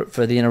games for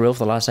the NRL for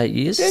the last 8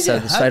 years. So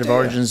the State of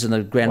Origins and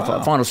the Grand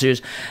Final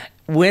Series.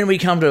 When we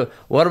come to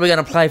what are we going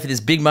to play for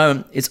this big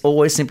moment, it's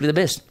always Simply the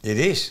Best. It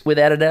is.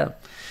 Without a doubt.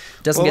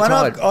 Doesn't get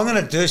tired. I'm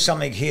going to do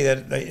something here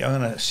that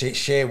I'm going to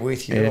share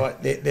with you. Yeah.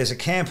 Right? There's a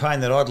campaign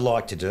that I'd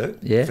like to do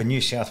for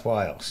New South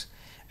Wales.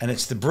 And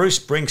it's the Bruce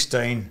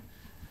Springsteen,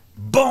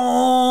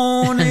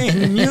 born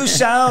in New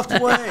South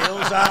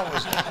Wales. I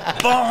was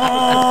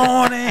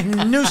born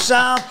in New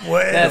South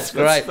Wales. That's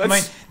great. I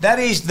mean, that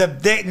is the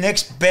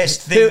next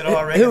best thing that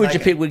I reckon. Who would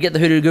you pick? Would get the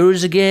Hoodoo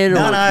Gurus again?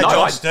 No,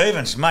 John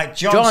Stevens, mate.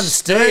 John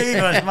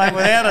Stevens, mate,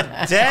 without a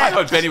doubt. I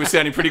thought Benny was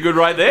sounding pretty good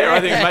right there. I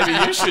think maybe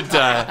you should...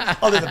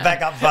 I'll do the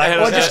backup vote.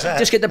 Or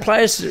just get the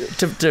players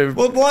to...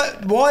 Well,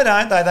 why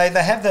don't they?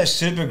 They have those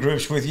super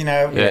groups with, you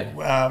got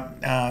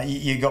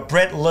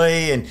Brett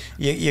Lee and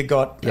you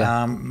got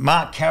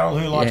Mark Carroll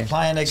who likes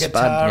playing the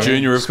guitar.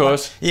 Junior, of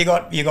course. You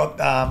got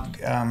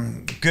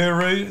the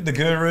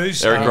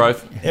Gurus. Eric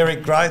Groth.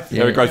 Eric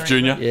Groth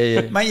Jr.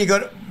 Yeah. Mate,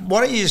 why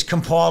don't you just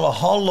compile a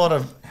whole lot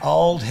of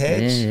old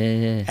heads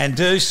and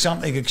do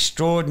something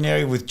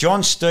extraordinary with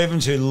John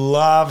Stevens, who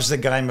loves the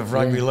game of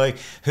rugby league,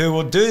 who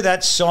will do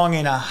that song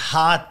in a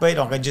heartbeat.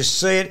 I can just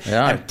see it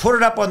and put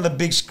it up on the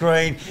big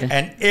screen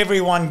and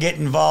everyone get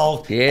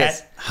involved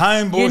at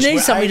home. You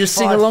need somebody to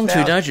sing along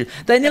to, don't you?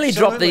 They nearly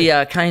dropped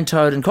the cane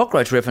toad and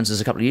cockroach references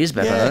a couple of years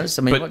back. I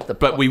mean,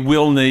 but we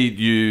will need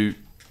you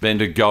then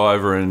to go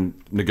over and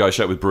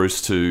negotiate with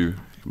Bruce to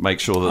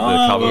make sure that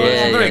the cover...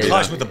 I'm very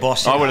close with the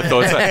boss. I would have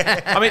thought so.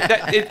 I mean,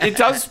 it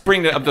does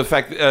bring up the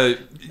fact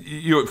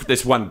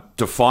there's one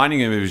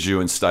defining image of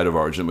you in State of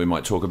Origin we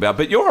might talk about,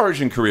 but your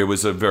Origin career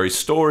was a very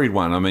storied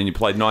one. I mean, you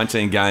played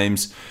 19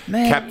 games,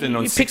 captain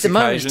on 6 occasions. You picked the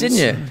moments, didn't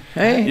you?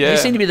 Hey? Yeah. You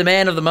seem to be the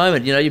man of the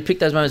moment. You know, you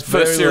picked those moments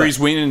very well. First series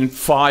win in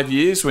 5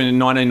 years, when in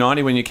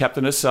 1990 when you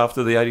captained us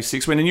after the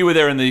 86 win, and you were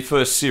there in the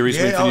first series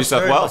win for New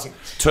South Wales.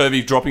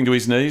 Turvey dropping to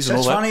his knees and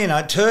all that.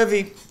 It's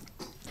funny,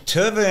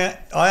 Turvey,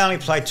 I only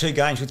played 2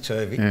 games with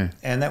Turvey,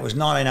 and that was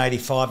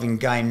 1985 in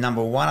game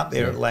number 1 up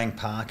there at Lang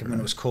Park, when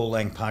it was called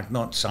Lang Park,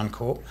 not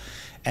Suncorp,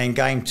 and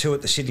game 2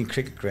 at the Sydney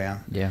Cricket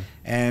Ground. Yeah.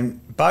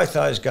 And both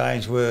those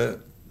games were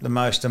the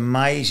most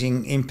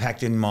amazing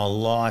impact in my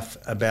life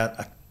about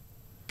a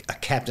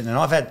captain. And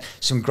I've had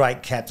some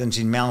great captains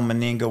in Mal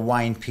Meninga,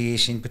 Wayne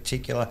Pearce in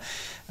particular,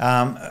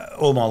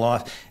 all my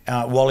life.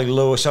 Wally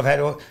Lewis, I've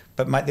had all.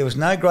 But, mate, there was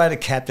no greater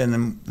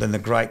captain than the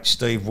great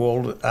Steve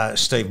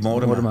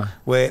Mortimer.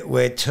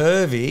 Where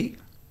Turvey,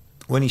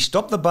 when he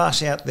stopped the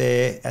bus out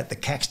there at the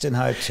Caxton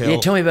Hotel, yeah,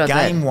 tell me about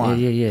game that. 1,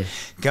 yeah,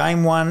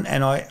 game 1,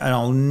 and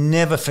I'll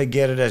never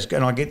forget it.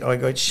 I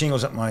got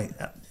shingles up my.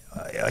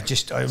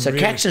 So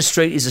Caxton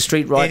Street is a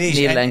street right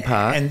near Lang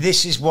Park, and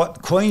this is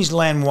what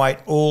Queensland wait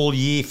all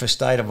year for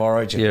State of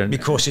Origin,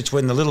 because it's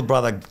when the little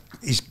brother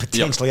is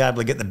potentially able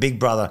to get the big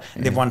brother.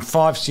 They've won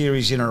 5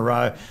 series in a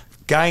row.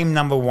 Game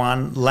number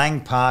 1,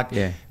 Lang Park.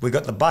 Yeah. We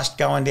got the bus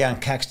going down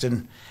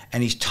Caxton,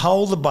 and he's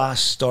told the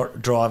bus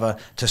driver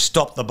to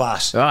stop the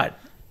bus. Right.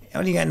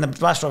 And you get in the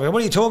bus driver,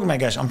 what are you talking about? He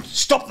goes,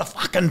 stop the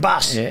fucking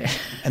bus. Yeah.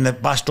 And the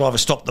bus driver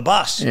stopped the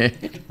bus. Yeah.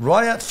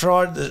 Right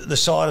outside the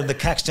side of the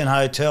Caxton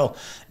Hotel.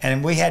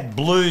 And we had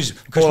blues.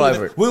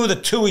 Because we were the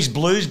Tooheys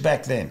Blues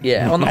back then.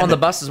 Yeah, on the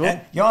bus as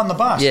well? Yeah, on the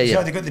bus. Yeah, yeah.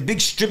 So they got the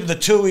big strip of the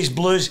Tooheys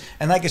Blues,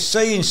 and they could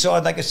see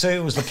inside, they could see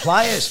it was the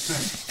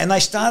players. And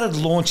they started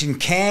launching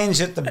cans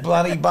at the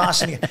bloody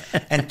bus.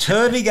 And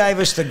Turvey gave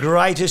us the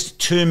greatest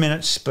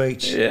 2-minute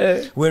speech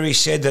where he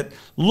said that,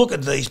 look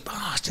at these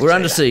bastards. We're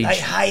under siege. They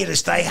hate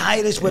us.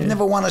 We've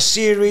never won a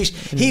series.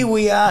 Here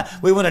we are.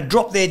 We want to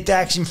drop their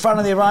dacks in front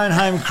of their own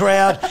home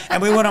crowd,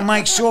 and we want to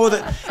make sure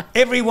that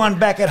everyone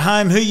back at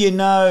home who you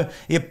know,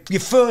 your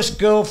first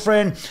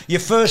girlfriend,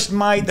 your first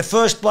mate, the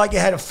first bloke you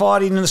had a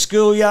fight in the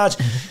schoolyards,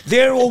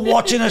 they're all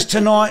watching us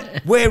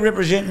tonight. We're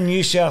representing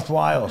New South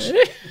Wales.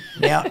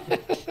 Now,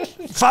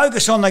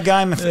 focus on the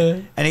game.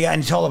 And he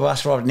told the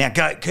bus driver, now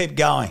keep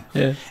going.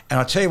 Yeah. And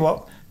I tell you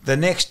what, the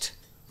next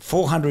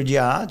 400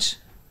 yards,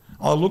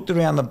 I looked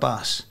around the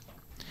bus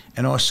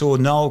and I saw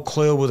Noel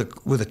Clear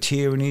with a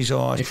tear in his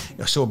eyes.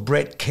 I saw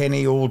Brett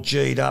Kenny all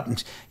G'd up,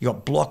 and you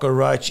got Blocker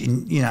Roach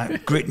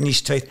gritting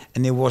his teeth,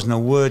 and there wasn't a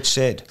word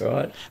said.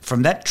 Right.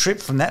 From that trip,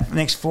 from that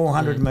next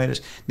 400 metres,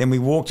 then we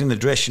walked in the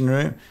dressing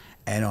room,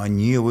 and I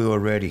knew we were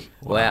ready.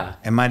 Wow.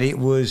 And mate, it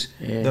was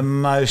the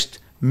most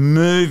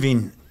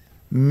moving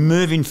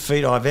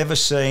feat I've ever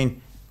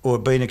seen or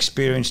been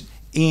experienced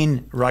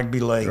in rugby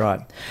league.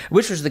 Right.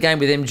 Which was the game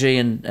with MG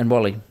and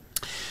Wally?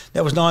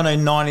 That was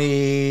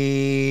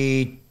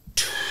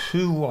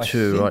 1992, I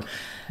think. Right.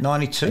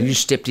 92. And you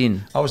stepped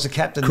in. I was the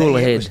captain. Cool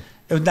ahead.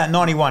 It was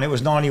 91. It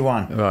was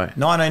 91. Right.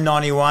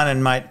 1991,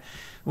 and mate,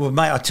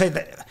 I tell you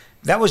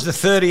that was the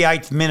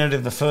 38th minute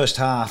of the first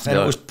half, and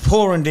it was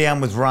pouring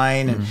down with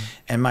rain,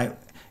 and mate,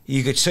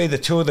 you could see the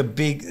two of the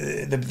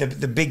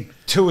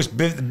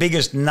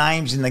biggest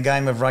names in the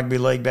game of rugby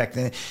league back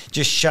then.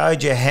 Just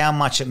showed you how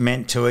much it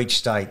meant to each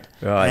state.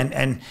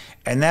 Right.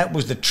 And that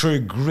was the true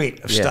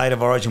grit of State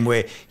of Origin,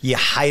 where you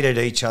hated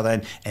each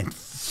other, and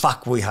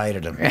fuck, we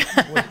hated them.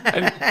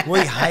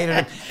 we hated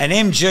them. And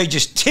MG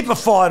just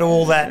typified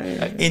all that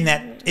in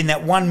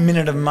that 1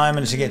 minute of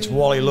moments against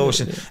Wally Lewis,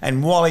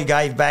 and Wally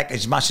gave back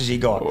as much as he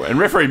got. And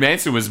referee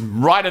Manson was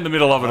right in the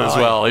middle of it as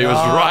well. He was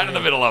right in the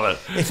middle of it.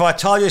 If I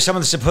told you some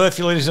of the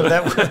superfluities of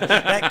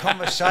that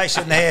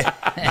conversation there,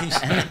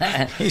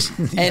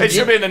 it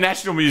should be in the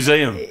National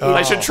Museum.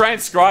 They should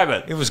transcribe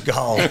it. It was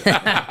gold.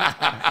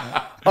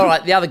 All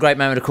right, the other great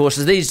moment, of course,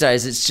 is these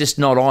days it's just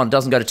not on,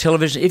 doesn't go to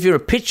television. If you're a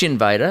pitch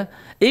invader,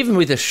 even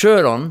with a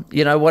shirt on,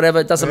 whatever,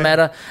 it doesn't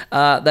matter.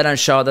 They don't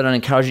show it, they don't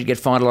encourage you to get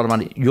fined a lot of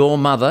money. Your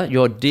mother,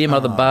 your dear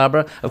mother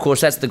Barbara, of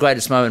course, that's the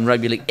greatest moment in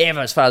rugby league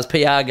ever as far as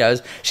PR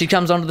goes. She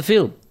comes onto the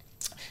field.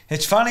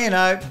 It's funny,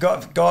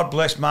 God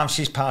bless Mum,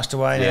 she's passed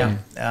away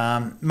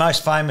now.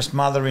 Most famous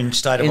mother in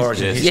State of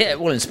Origin history. Yeah,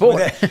 well, in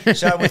sport.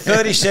 So with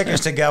 30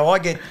 seconds to go, I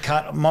get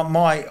cut.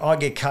 I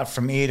get cut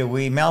from ear to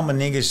ear. Mal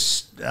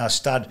Meninga's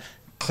stud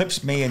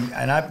clips me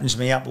and opens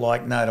me up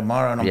like no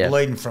tomorrow, and I'm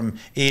bleeding from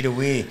ear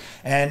to ear,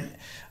 and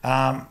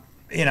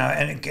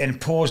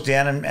and pours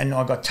down, and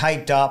I got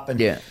taped up, and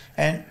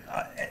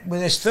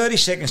well, there's 30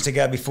 seconds to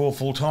go before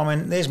full time,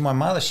 and there's my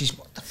mother.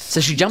 So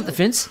she jumped the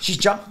fence. She's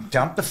jumped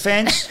the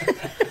fence.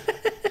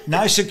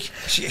 No, she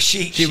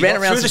ran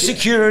around through the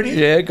security.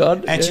 Yeah,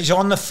 God. And she's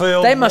on the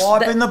field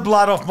wiping the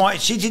blood off my...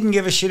 She didn't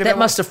give a shit about... That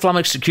must have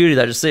flummoxed security,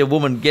 though, to see a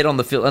woman get on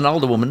the field, an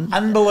older woman.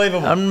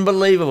 Unbelievable. So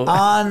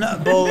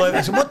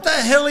what the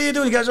hell are you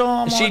doing? He goes,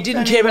 she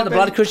didn't care about the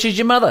blood because she's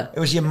your mother. It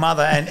was your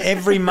mother, and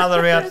every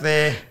mother out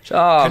there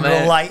can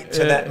relate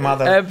to that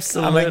mother.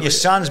 Absolutely. I mean, your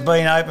son's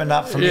been opened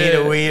up from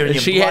ear to ear, and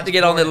she had to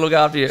get on there to look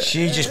after you.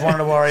 She just wanted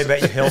to worry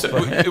about your health.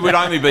 It would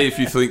only be if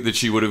you think that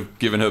she would have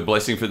given her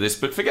blessing for this,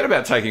 but forget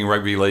about taking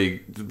rugby league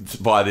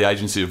via the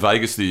agency of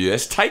Vegas to the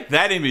US. Take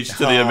that image to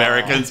the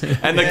Americans,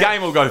 and the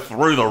game will go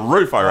through the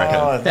roof, I reckon.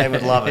 Oh, they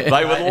would love it.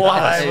 They would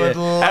love it.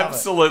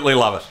 Absolutely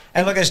love it.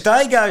 And look, as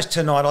day goes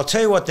tonight, I'll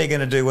tell you what they're going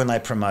to do when they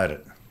promote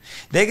it.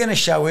 They're going to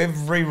show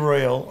every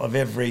reel of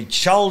every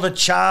shoulder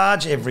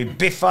charge, every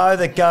biffo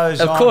that goes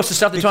on. Of course, the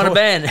stuff they're trying to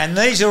ban. And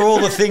these are all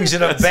the things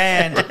that are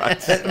banned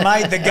that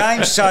made the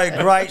game so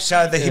great.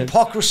 So the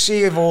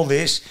hypocrisy of all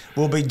this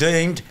will be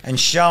deemed and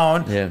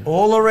shown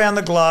all around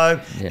the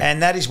globe,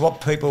 and that is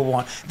what people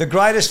want. The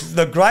greatest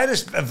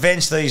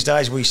events these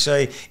days we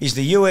see is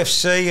the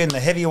UFC and the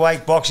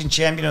heavyweight boxing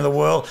champion of the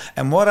world.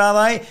 And what are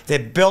they? They're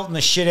belting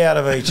the shit out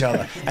of each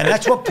other. And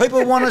that's what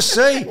people want to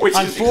see,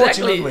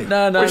 unfortunately.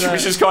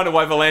 Which is kind of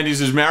why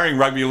Volandis is marrying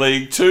rugby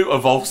league to a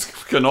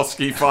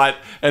Volkanovski fight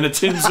and a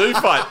Tinzu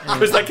fight,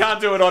 because they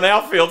can't do it on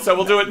our field, so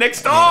we'll do it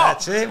next door.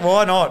 That's it.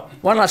 Why not?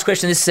 One last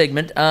question in this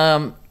segment.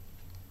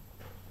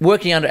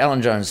 Working under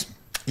Alan Jones.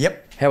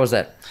 Yep. How was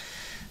that?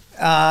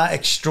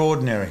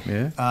 Extraordinary.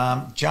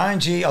 Yeah.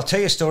 Jonesy, I'll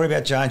tell you a story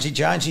about Jonesy.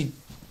 Jonesy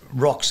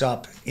rocks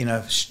up in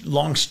a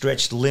long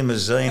stretched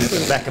limousine at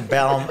the back of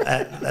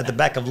at the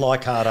back of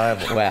Leichhardt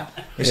Oval. Wow.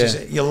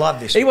 You'll love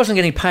this. He wasn't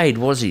getting paid,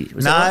 was he?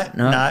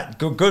 No.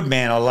 Good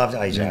man. I loved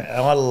AJ.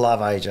 Yeah. I love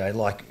AJ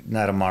like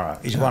no tomorrow.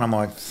 He's one of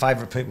my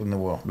favourite people in the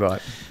world.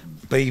 Right.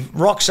 But he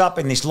rocks up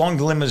in this long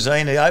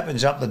limousine. He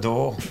opens up the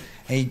door.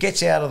 And he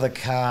gets out of the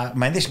car. I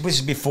mean, this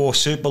is before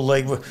Super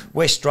League.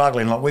 We're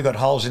struggling. Like, we've got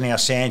holes in our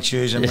sand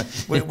shoes and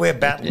we're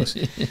battlers.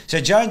 So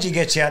Jonesy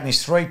gets out in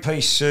his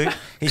three-piece suit.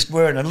 He's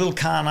wearing a little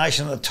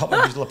carnation at the top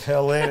of his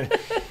lapel there.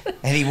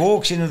 And he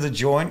walks into the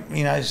joint,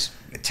 his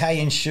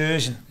Italian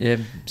shoes.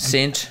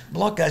 Scent.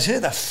 Bloke goes,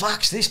 who the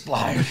fuck's this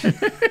bloke?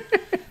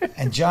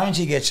 And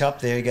Jonesy gets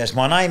up there. He goes,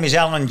 my name is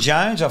Alan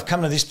Jones. I've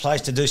come to this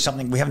place to do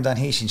something we haven't done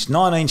here since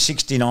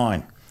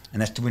 1969.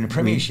 And that's to win a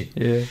premiership.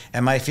 Yeah.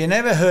 And, mate, if you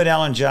never heard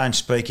Alan Jones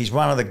speak, he's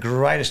one of the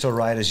greatest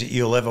orators that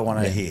you'll ever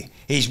want to hear.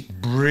 He's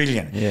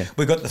brilliant. Yeah.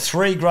 We've got the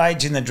 3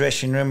 grades in the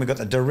dressing room. We've got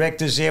the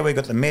directors there. We've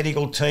got the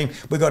medical team.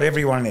 We've got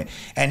everyone there.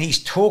 And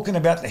he's talking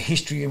about the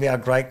history of our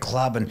great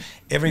club and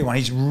everyone.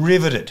 He's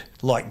riveted.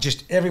 Like,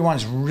 just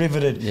everyone's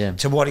riveted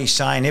to what he's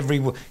saying.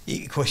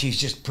 Because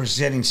he's just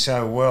presenting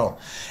so well.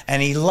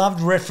 And he loved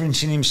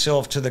referencing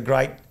himself to the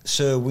great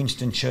Sir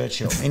Winston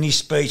Churchill. In his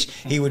speech,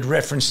 he would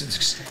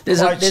reference...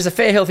 There's a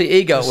fair, healthy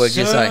ego at work,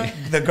 you're saying.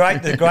 The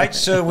great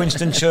Sir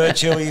Winston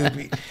Churchill,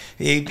 and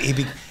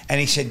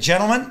he said,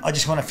 gentlemen, I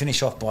just want to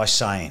finish off by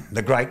saying,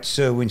 the great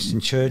Sir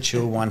Winston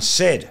Churchill once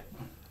said,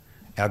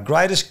 our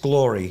greatest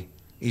glory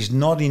is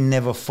not in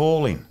never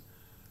falling,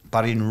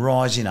 but in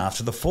rising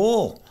after the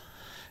fall.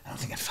 And I'm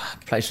thinking,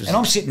 fuck. And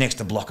I'm sitting next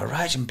to Blocker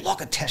Rage, and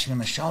Blocker taps me on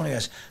the shoulder and he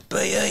goes,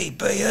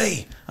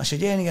 B.E. I said,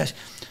 yeah, and he goes,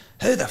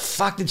 who the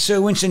fuck did Sir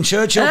Winston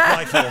Churchill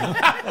play for?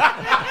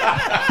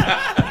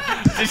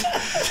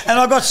 And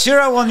I got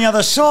Ciro on the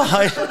other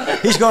side.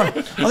 He's gone,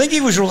 I think he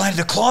was related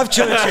to Clive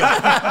Churchill.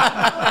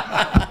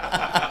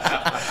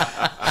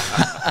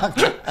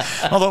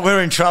 I thought we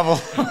were in trouble.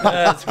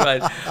 That's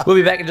great. We'll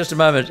be back in just a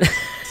moment.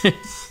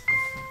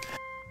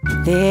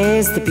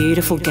 There's the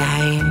beautiful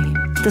game,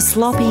 the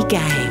sloppy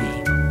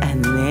game,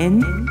 and then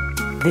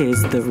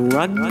there's the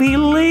rugby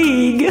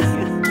league.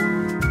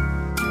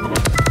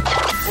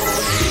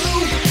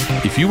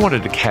 If you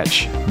wanted to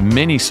catch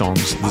many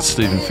songs that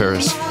Stephen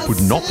Ferris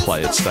would not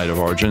play at State of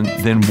Origin,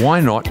 then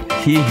why not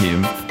hear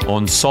him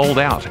on Sold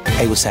Out?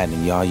 Hey, what's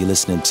happening, y'all? You're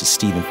listening to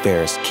Stephen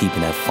Ferris,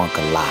 keeping that funk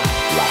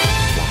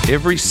alive.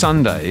 Every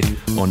Sunday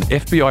on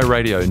FBI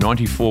Radio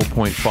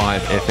 94.5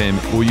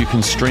 FM, or you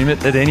can stream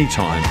it at any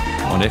time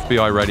on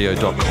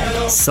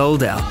fbiradio.com.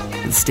 Sold Out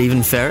with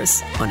Stephen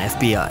Ferris on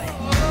FBI.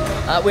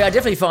 We are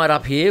definitely fired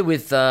up here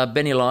with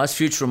Ben Elias,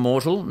 future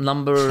Immortal.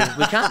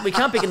 We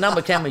can't pick a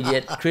number, can we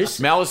yet,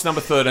 Chris? Mal is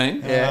number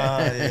 13.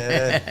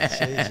 Yeah.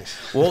 Jesus.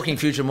 Walking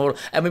future Immortal.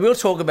 And we will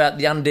talk about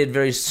the undead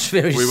very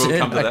soon. We will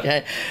come to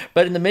that.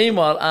 But in the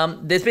meanwhile,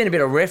 there's been a bit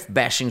of ref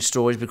bashing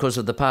stories because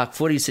of the park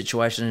footy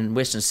situation in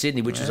Western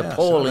Sydney, which was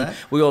appalling.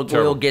 We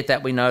all get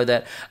that, we know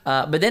that.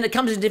 But then it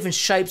comes in different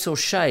shapes or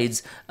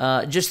shades.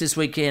 Just this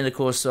weekend, of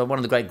course, one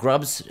of the great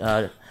grubs.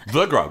 The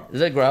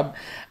Grub.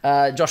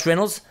 Josh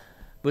Reynolds.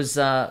 Was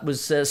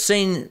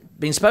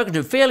being spoken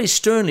to fairly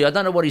sternly. I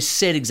don't know what he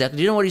said exactly.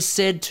 Do you know what he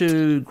said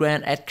to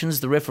Grant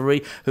Atkins, the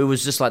referee, who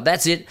was just like,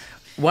 that's it,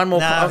 one more...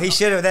 No, he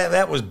said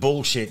that was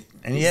bullshit.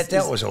 And yet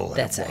that was all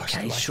that's that was.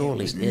 Okay, like,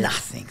 surely. It was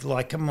nothing.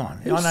 Like, come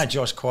on. I know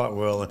Josh quite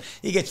well, and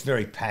he gets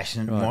very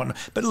passionate and whatnot.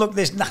 But look,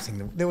 there's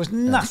nothing. There was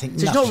nothing.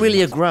 So he's not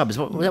really a grub. Is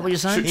that what you're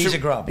saying? He's a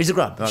grub. He's a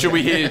grub. Okay. Should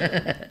we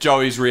hear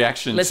Joey's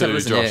reaction to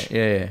Josh?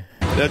 Yeah.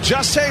 Now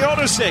just hang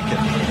on a second.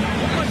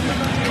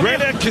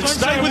 Grant can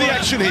stay with the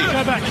action here.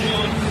 Go back.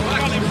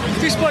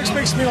 If this bloke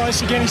speaks to me like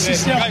this again, he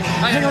says, now,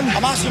 hang on.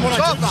 I'm asking what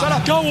I Shut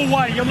up. Go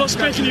away. I'm not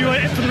speaking to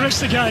you for the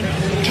rest of the game.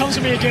 Comes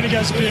to me again and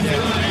goes, Ben,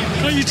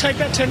 can you take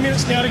that 10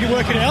 minutes now to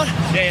work it out?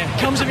 Yeah.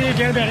 Comes to me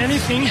again about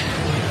anything.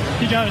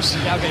 He goes.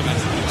 Yeah, okay,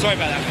 mate. Sorry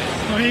about that,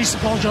 mate. Well, he needs to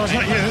apologise,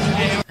 not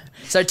you.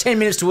 So 10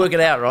 minutes to work it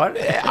out,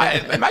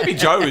 right? Maybe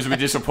Joe was a bit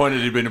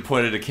disappointed he'd been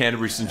appointed to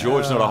Canterbury St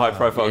George, not a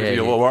high-profile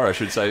Illawarra, I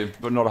should say,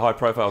 but not a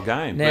high-profile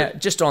game. Now,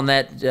 just on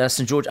that,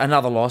 St George,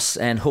 another loss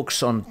and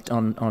hooks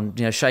on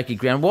shaky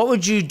ground. What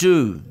would you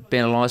do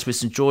Ben Elias with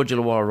St George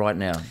Illawarra right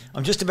now?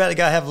 I'm just about to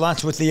go have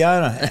lunch with the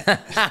owner.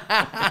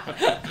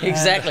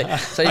 Exactly.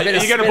 So you're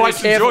going to buy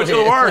St George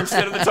Illawarra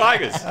instead of the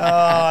Tigers.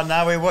 Oh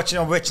no,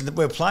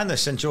 we're playing the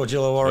St George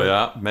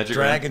Illawarra Magic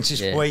Dragons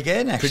this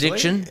weekend. Actually,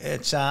 prediction?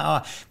 It's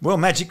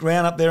Magic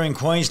round up there in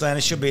Queensland.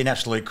 It should be an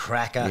absolute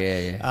cracker.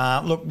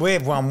 Look,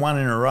 we've won one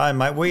in a row,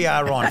 mate. We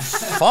are on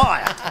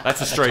fire.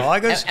 That's a streak.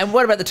 Tigers. And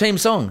what about the team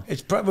song?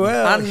 It's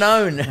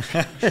unknown.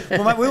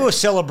 Well, mate, we will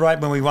celebrate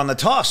when we won the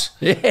toss.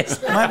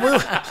 Yes, mate.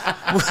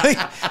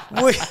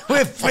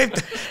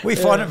 We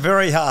find it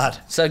very hard.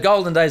 So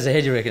golden days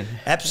ahead, you reckon?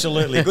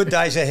 Absolutely, good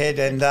days ahead.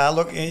 And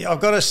look, I've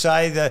got to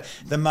say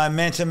the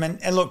momentum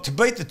and look, to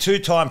beat the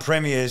two-time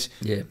premiers.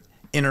 Yeah.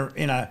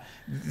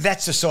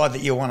 That's the side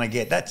that you want to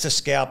get. That's the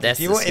scalp. If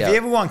you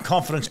ever want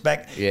confidence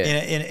back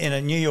in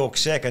a New York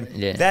second,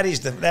 that is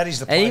the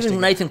place. And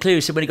even Nathan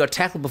Cleary said when he got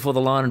tackled before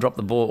the line and dropped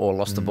the ball or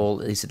lost the ball,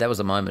 he said that was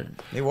the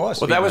moment. It was.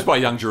 Well, that was by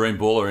young Jareem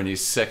Buller in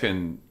his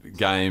second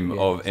game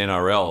of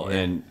NRL,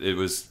 and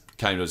it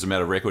came as a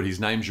matter of record. His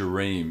name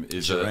Jareem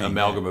is an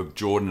amalgam of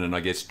Jordan and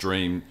I guess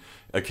Dream.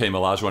 Akeem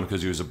Olajuwon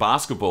because he was a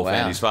basketball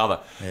fan, his father.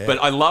 Yeah.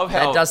 But I love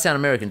how... It does sound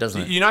American,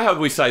 doesn't it? You know how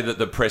we say that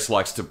the press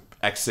likes to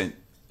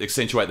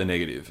accentuate the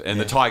negative, and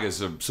the Tigers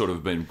have sort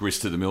of been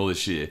grist to the mill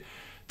this year.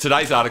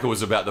 Today's article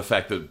was about the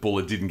fact that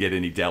Buller didn't get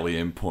any Dally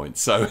M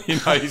points. So,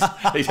 he's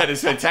had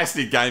this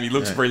fantastic game. He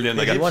looks brilliant.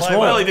 They go,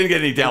 well, he didn't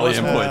get any Dally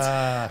M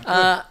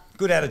points.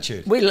 Good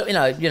attitude.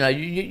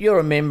 You're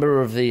a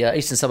member of the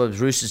Eastern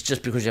Suburbs Roosters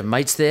just because you have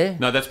mates there.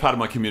 No, that's part of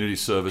my community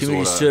service.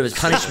 Community service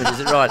punishment,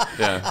 is it right?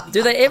 Yeah.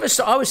 Do they ever?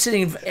 I was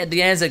sitting at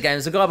the Anzac game.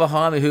 There's a guy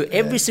behind me who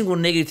every single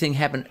negative thing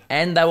happened,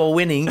 and they were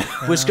winning.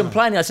 Was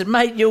complaining. I said,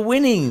 "Mate, you're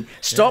winning.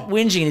 Stop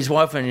whinging." And his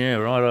wife went, "Yeah,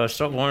 right. I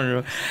stop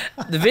whinging."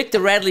 The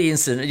Victor Radley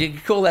incident. You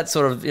could call that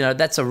sort of,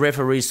 that's a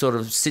referee sort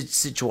of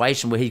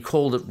situation where he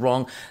called it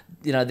wrong.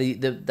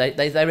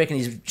 They reckon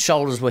his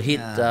shoulders were hit.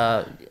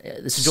 The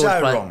St George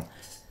so wrong.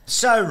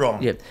 So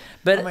wrong. Yeah,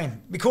 but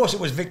because it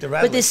was Victor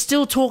Radley. But they're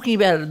still talking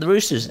about it. The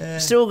Roosters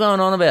still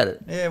going on about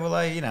it. Yeah, well,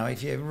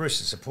 if you're a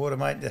Rooster supporter,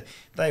 mate,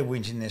 they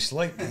whinge in their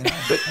sleep.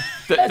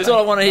 That's all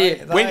I want to hear.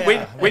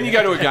 When you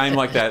go to a game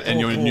like that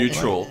and you're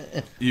neutral,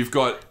 you've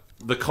got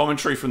the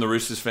commentary from the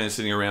Roosters fans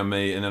sitting around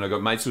me, and then I've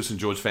got mates who are St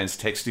George fans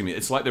texting me.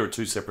 It's like there are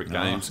two separate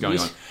games going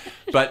on,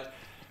 but.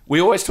 We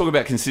always talk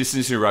about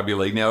consistency in rugby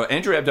league. Now,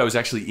 Andrew Abdo has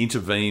actually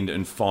intervened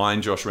and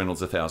fined Josh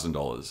Reynolds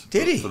 $1,000.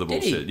 Did he? For the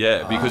bullshit.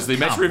 Yeah, because the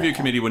match review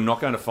committee were not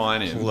going to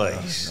fine him.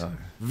 Please.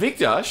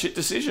 Victor, shit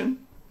decision.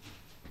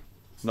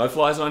 No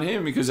flies on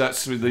him because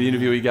that's the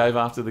interview he gave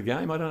after the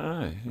game. I don't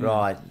know.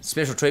 Right.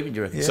 Special treatment,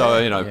 you reckon? Yeah.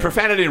 So,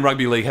 profanity in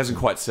rugby league hasn't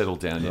quite settled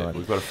down yet. Right.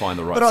 We've got to find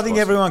the right But I think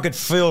everyone could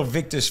feel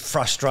Victor's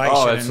frustration.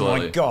 Oh,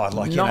 absolutely. And my God.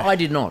 I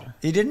did not.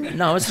 You didn't?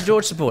 No, it's a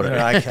George supporter.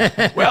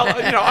 Okay. Well,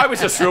 I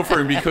was just thrilled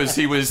for him because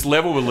he was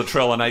level with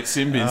Latrell and Nate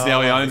Simbins.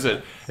 Now he owns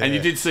it. Yeah. And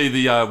you did see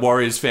the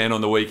Warriors fan on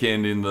the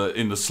weekend in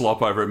the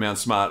slop over at Mount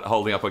Smart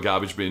holding up a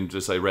garbage bin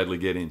to say, Radley,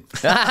 get in.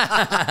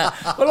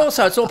 Well,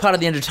 also, it's all part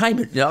of the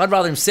entertainment. I'd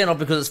rather him send off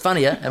because it's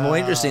funnier and more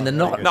interesting than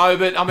not. No,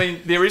 but,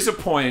 there is a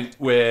point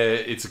where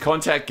it's a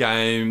contact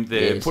game.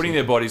 They're putting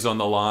their bodies on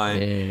the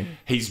line. Yeah.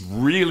 He's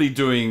really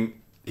doing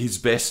his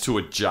best to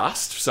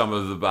adjust some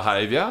of the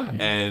behaviour,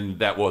 and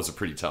that was a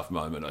pretty tough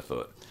moment, I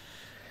thought.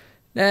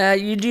 Now,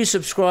 you do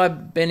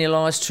subscribe, Ben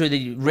Elias, to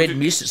the red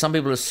mist. Some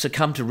people have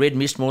succumbed to red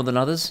mist more than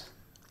others.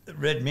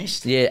 Red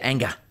mist? Yeah,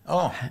 anger.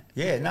 Oh,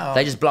 yeah, no.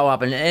 They just blow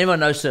up, and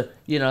everyone knows to,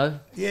 Yeah.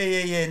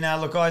 No,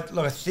 look,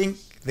 I think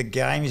the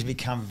game has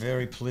become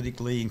very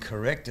politically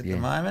incorrect at the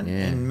moment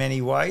in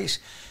many ways.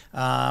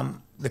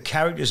 The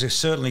characters have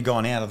certainly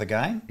gone out of the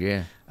game.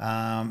 Yeah.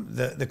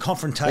 The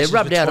confrontations they're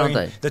rubbed out, aren't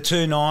they? The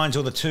 2 9s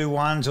or the 2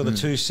 1s or the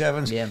 2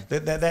 7s. Yeah.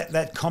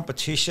 That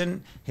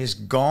competition has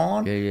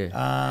gone.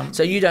 Yeah.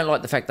 So you don't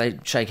like the fact they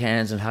shake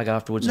hands and hug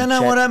afterwards? No,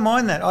 I don't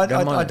mind that. I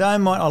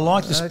don't mind. I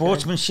like the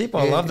sportsmanship.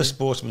 I love the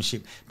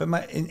sportsmanship.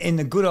 But in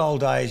the good old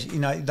days,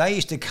 they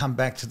used to come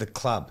back to the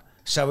club.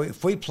 So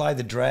if we played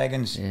the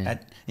Dragons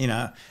at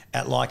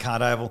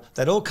Leichhardt Oval,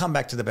 they'd all come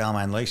back to the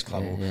Balmain Leafs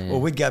Club,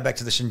 or we'd go back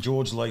to the St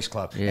George Leafs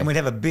Club, and we'd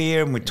have a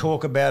beer and we'd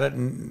talk about it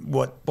and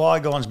what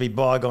bygones be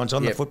bygones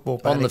on the football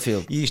paddock. On the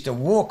field. You used to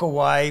walk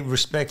away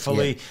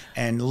respectfully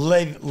and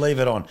leave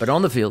it on. But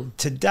on the field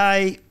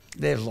today.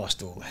 They've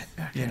lost all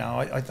that,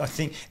 I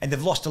think, and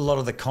they've lost a lot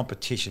of the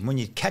competition. When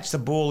you catch the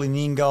ball in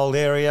the in-goal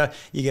area,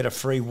 you get a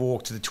free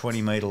walk to the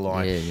 20-metre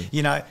line.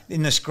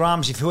 In the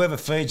scrums, if whoever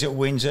feeds it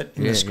wins it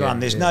in the scrum,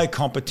 there's no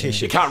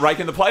competition. You can't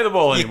rake in the play the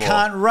ball anymore. You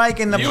can't rake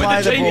in the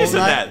play the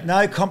ball.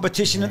 No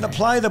competition at the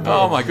play the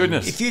ball. Oh my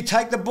goodness! If you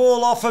take the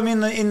ball off them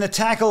in the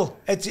tackle,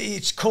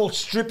 it's called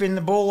stripping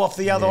the ball off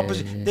the other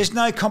opposite. There's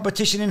no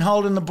competition in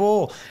holding the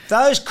ball.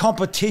 Those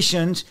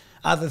competitions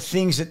are the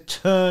things that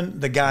turn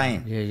the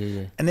game.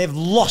 Yeah. And they've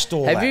lost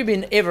all that. Have you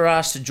been ever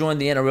asked to join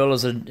the NRL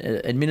as an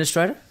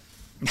administrator?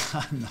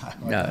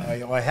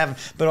 No. I haven't.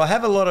 But I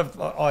have a lot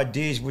of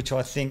ideas which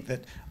I think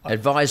that...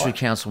 Advisory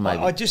council, maybe.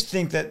 I just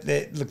think that,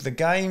 the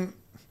game...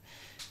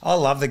 I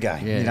love the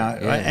game,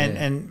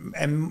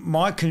 and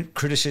my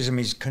criticism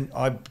is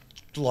I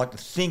like to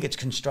think it's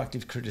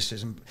constructive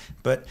criticism,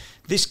 but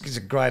this is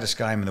the greatest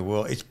game in the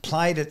world. It's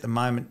played at the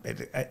moment.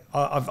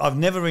 I've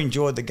never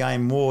enjoyed the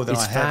game more than I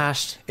have. It's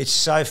fast. It's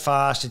so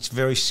fast. It's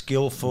very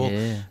skillful.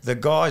 Yeah. The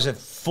guys are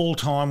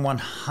full-time,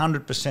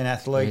 100%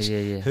 athletes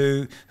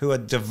who are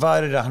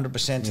devoted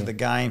 100% to the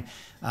game.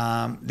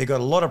 They've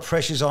got a lot of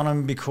pressures on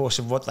them because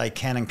of what they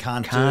can and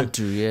can't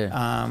do.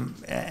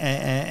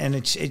 And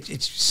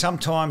it's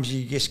sometimes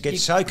you just get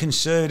so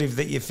conservative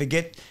that you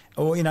forget.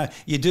 Or,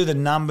 you do the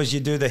numbers, you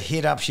do the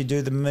hit-ups, you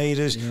do the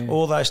metres,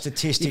 all those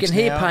statistics. You can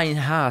hear Payne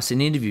Haas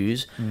in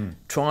interviews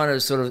trying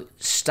to sort of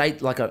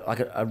state like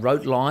a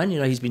rote line.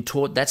 He's been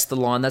taught that's the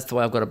line, that's the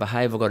way I've got to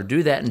behave, I've got to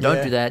do that and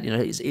don't do that.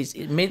 He's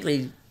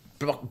mentally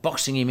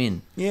boxing him in.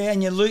 Yeah,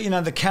 and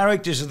the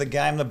characters of the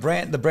game, the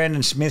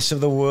Brandon Smiths of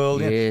the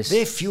world, they're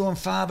few and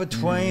far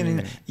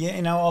between.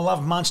 And I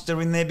love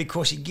Munster in there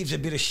because he gives a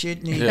bit of shit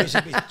and he gives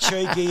a bit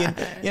cheeky,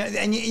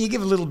 and you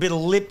give a little bit of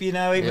lip,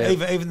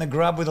 even the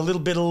grub with a little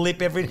bit of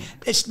lip.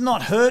 It's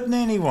not hurting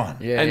anyone.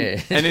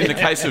 And in the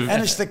case of,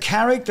 and it's the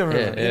character of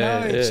it.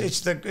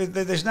 It's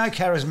there's no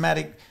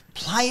charismatic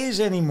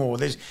players anymore.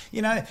 There's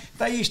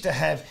they used to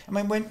have.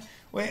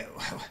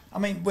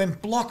 When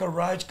Blocker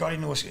Roach got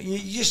into us, you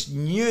just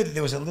knew that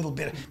there was a little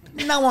bit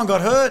of... No one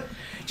got hurt.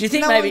 Do you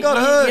think maybe... You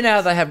know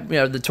how they have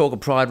the talk of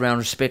pride round,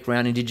 respect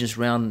round, Indigenous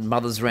round,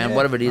 mothers round,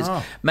 whatever it is.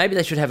 Maybe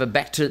they should have a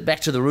back to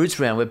the roots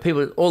round where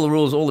people, all the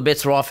rules, all the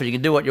bets are off and you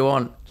can do what you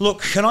want.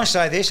 Look, can I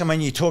say this?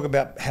 You talk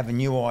about having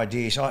new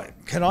ideas.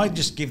 Can I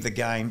just give the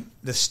game...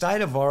 The State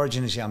of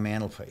Origin is our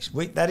mantelpiece.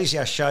 That is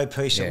our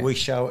showpiece that we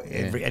show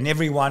and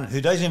everyone who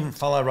doesn't even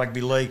follow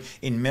rugby league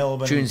in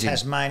Melbourne, tunes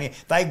Tasmania,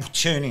 they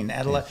tune in.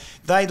 Adelaide,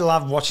 they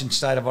love watching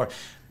State of Origin.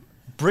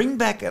 Bring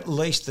back at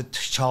least the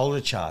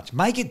shoulder charge.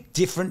 Make it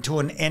different to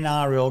an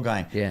NRL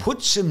game. Yeah.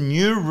 Put some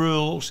new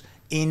rules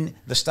in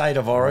the State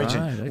of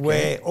Origin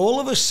where all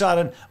of a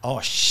sudden, oh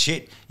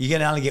shit, you're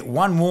going to only get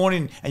one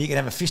warning and you can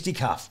have a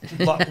fisticuff.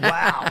 Like,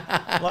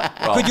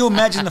 wow. Could you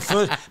imagine the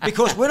first?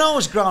 Because when I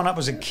was growing up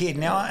as a kid,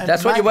 now...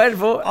 That's what you waited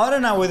for? I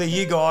don't know whether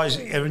you guys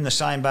are in the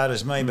same boat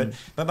as me, but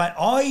mate,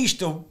 I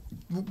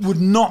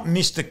would not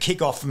miss the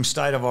kick-off from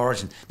State of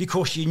Origin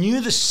because you knew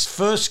the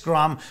first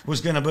scrum was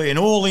going to be an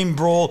all-in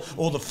brawl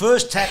or the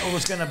first tackle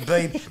was going to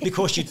be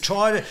because you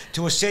tried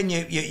to ascend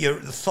your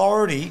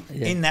authority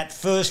in that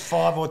first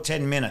 5 or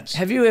 10 minutes.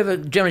 Have you ever,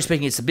 generally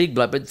speaking, it's the big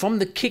bloke, but from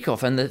the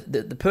kick-off and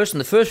the first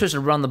person to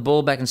run the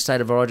ball back in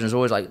State of Origin is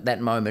always like that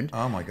moment.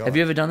 Oh, my God. Have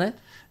you ever done that?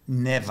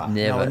 Never.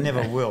 No, I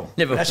never will.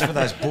 Never. That's for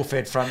those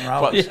buffhead front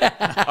rowers.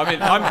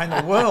 I'm in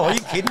the world. Are you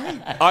kidding me?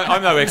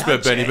 I'm no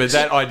expert, Benny, but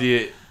that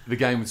idea... The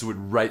games would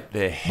rate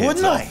their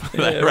heads off.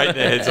 They rate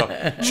their heads off.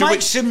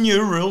 Make some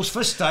new rules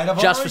for State of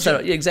Origin. Just for State of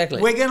Origin,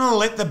 exactly. We're going to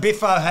let the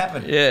biffo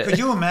happen. Yeah. Could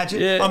you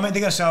imagine? Yeah. They're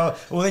going to say,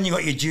 well, then you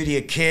got your duty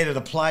of care to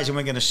the players and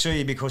we're going to sue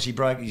you because he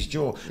broke his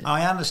jaw.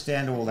 I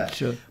understand all that.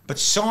 Sure. But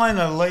sign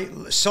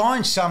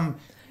some...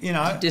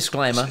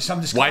 disclaimer.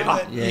 Some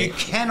disclaimer. You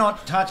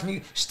cannot touch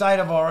me. State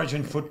of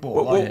Origin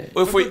football.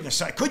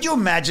 Could you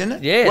imagine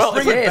it?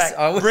 Yes.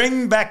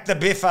 Bring back the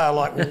biffo.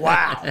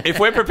 Wow. If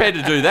we're prepared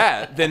to do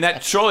that, then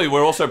surely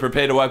we're also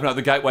prepared to open up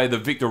the gateway that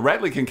Victor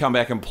Radley can come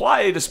back and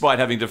play despite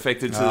having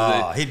defected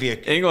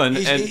to England.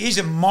 He's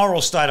a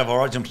moral State of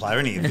Origin player,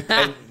 isn't he?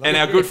 and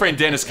our good friend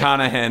Dennis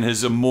Carnahan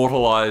has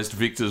immortalised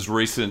Victor's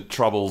recent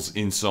troubles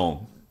in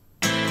song.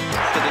 It's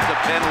a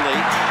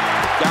penalty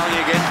going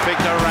against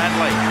Victor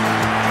Radley.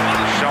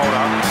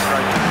 Shoulder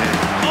straight to the head.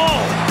 Oh!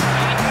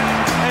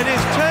 It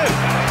is two.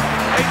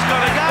 He's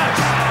got to go.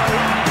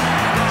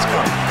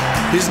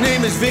 His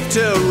name is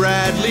Victor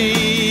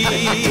Radley.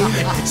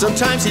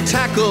 Sometimes he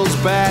tackles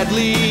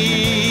badly.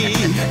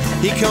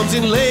 He comes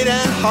in late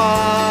and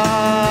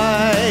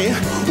high,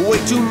 way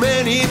too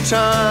many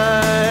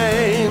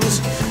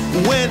times.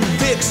 When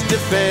Vic's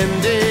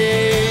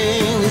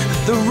defending,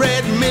 the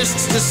red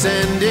mist's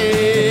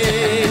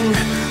descending,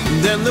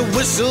 then the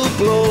whistle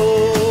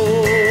blows.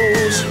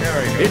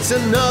 It's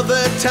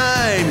another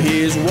time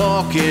he's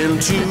walking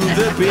to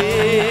the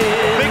bin.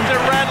 Victor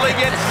Radley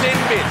gets sin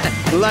bin.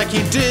 Like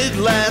he did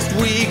last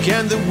week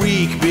and the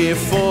week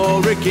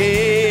before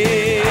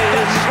again.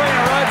 That's 3 in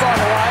a row, by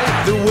the way.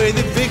 The way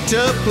that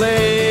Victor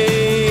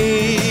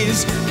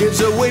plays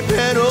gives away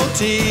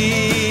penalties.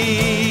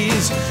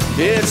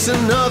 It's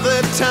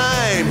another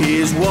time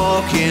he's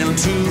walking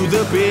to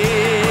the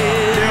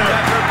bin.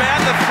 After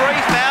about the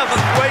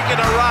 3,000th week in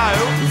a row,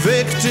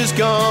 Victor's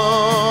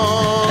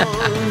gone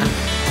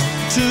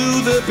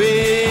to the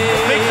bin.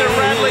 Victor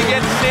Radley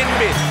gets sin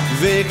bin.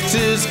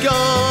 Victor's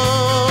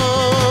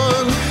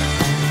gone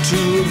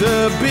to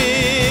the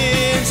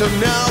bin. So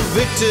now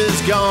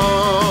Victor's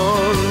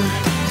gone,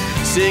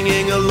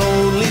 singing a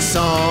lonely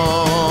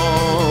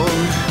song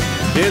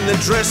in the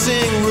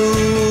dressing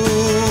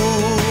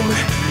room.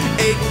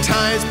 8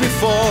 times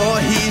before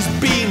he's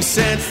been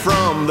sent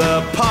from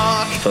the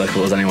park. I feel like if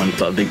it was anyone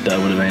but Victor,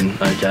 would have been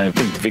okay. I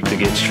think Victor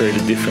gets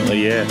treated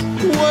differently,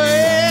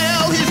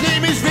 Well, his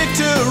name is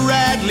Victor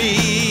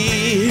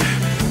Radley.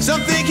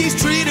 Some think he's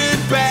treated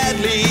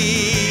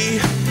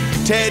badly.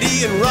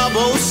 Teddy and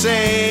Robbo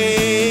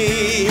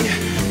say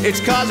it's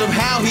cause of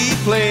how he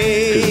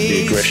plays. Because of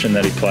the aggression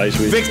that he plays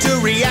with. Victor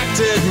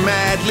reacted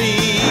madly.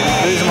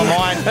 Losing my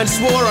mind. And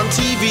swore on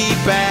TV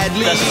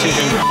badly. That's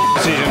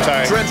decision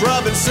time. Trent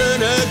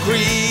Robinson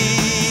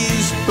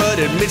agrees, but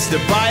admits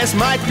the bias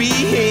might be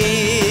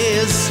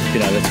his. You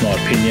know, that's my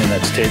opinion,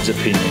 that's Ted's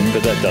opinion,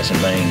 but that doesn't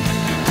mean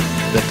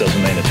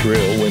it's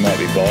real. We might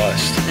be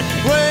biased.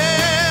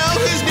 Well,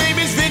 his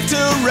name is Victor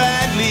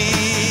Radley.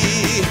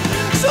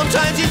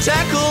 Sometimes he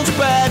tackles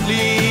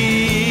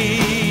badly.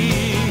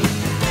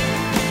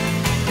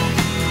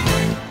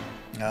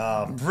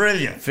 Oh,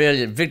 brilliant.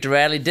 Brilliant. Victor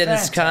Radley,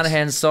 Dennis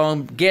Carnahan's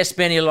song, guest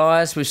Ben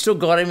Elias. We've still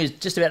got him. He's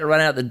just about to run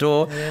out the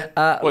door. Yeah.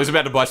 Well, he's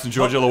about to buy St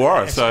George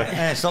Illawarra, so...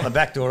 It's not the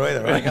back door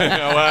either, right?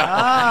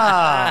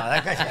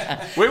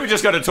 We were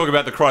just going to talk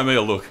about the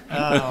Crimea look.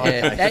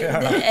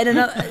 And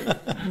another,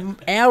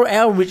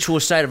 our ritual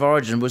state of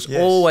origin was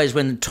always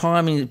when the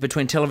timing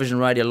between television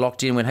and radio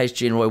locked in when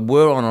HG and Roy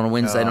were on a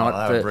Wednesday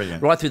night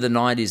right through the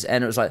 90s,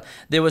 and it was like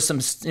there was some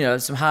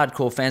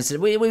hardcore fans that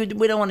said we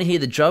don't want to hear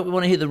the joke, we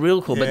want to hear the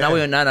real call, but no, we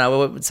went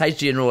no, it's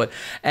HG and Roy,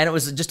 and it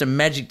was just a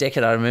magic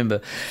decade, I remember.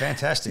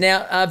 Fantastic.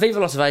 Now, Viva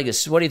Las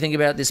Vegas, what do you think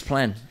about this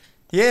plan?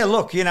 Yeah,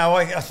 look,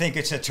 I think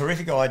it's a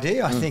terrific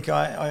idea. I think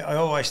I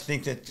always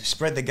think that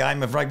spread the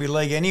game of rugby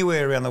league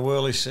anywhere around the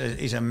world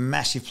is a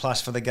massive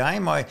plus for the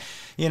game.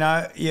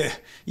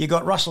 You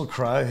got Russell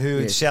Crowe, who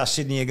in South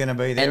Sydney are going to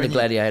be there, and the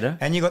Gladiator,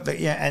 and you got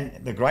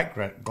the great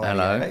Gladiator.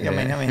 Hello.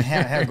 I mean,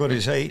 how good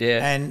is he?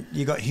 Yeah. And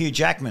you got Hugh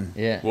Jackman.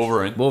 Yeah.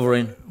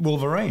 Wolverine.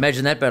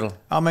 Imagine that battle.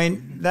 I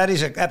mean, that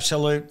is an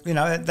absolute.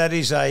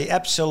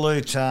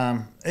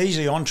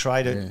 Easy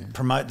entree to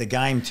promote the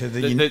game to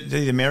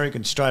the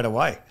Americans straight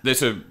away.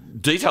 There's a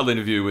detailed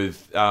interview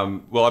with,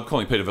 I'm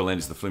calling Peter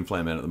V'landys the Flim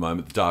Flam man at the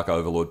moment, the Dark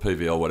Overlord,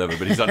 PVL, whatever,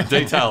 but he's done a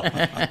detailed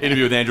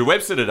interview with Andrew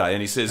Webster today,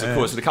 and he says, of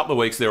course, in a couple of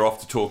weeks they're off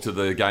to talk to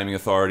the gaming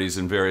authorities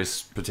and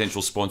various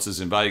potential sponsors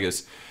in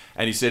Vegas.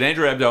 And he said,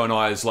 Andrew Abdo and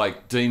I is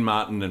like Dean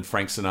Martin and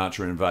Frank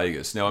Sinatra in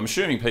Vegas. Now, I'm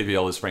assuming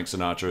PVL is Frank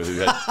Sinatra, who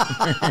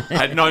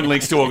had known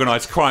links to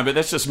organised crime, but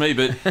that's just me.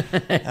 But,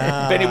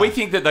 Benny, we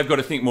think that they've got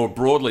to think more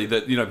broadly,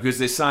 that because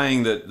they're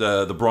saying that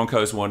the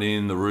Broncos want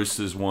in, the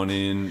Roosters want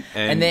in.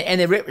 And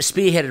they're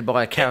spearheaded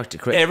by a character,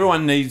 correct?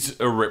 Everyone needs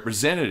a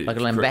representative. Like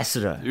an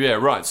ambassador. Yeah,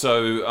 right.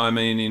 So, I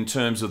mean, in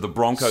terms of the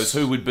Broncos,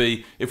 who would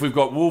be, if we've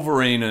got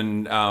Wolverine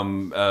and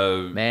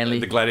Manly,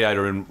 the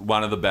Gladiator in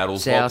one of the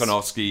battles,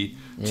 Volkanovski,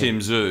 Tim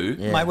Zhu.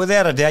 Yeah. Mate,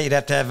 without a doubt, you'd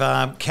have to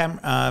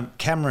have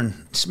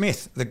Cameron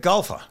Smith, the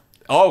golfer.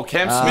 Oh,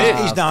 Cam Smith.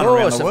 He's known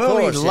around the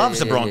world. He loves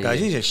the Broncos.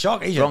 He's a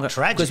shock. He's a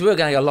tragic. Because we were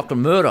going to go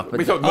Lachlan Murdoch.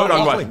 We thought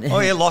Murdoch.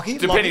 Lockie.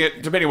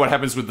 Depending on what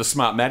happens with the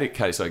Smartmatic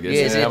case, I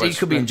guess. Yes, he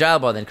could be in jail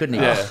by then, couldn't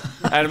he? Yeah.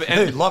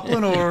 Who,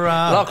 Lachlan or...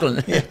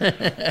 Lachlan.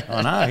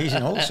 I know, he's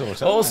in all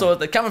sorts. All sorts.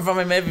 They're coming from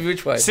him every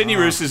which way. Sydney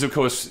Roosters, of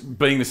course,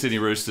 being the Sydney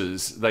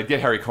Roosters, they'd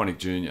get Harry Connick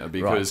Jr.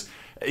 because... Right.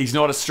 He's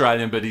not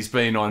Australian, but he's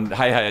been on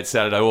Hey Hey It's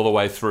Saturday all the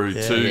way through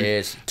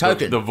to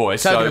Token. The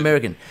Voice. Token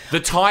American. The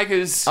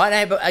Tigers... I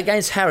know, but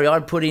against Harry,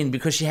 I'd put in,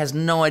 because she has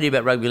no idea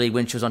about rugby league,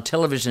 when she was on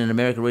television in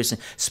America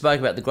recently, spoke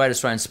about the great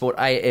Australian sport,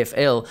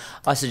 AFL,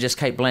 I suggest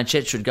Kate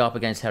Blanchett should go up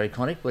against Harry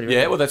Connick. What do you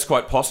reckon? Well, that's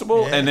quite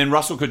possible. Yeah. And then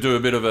Russell could do a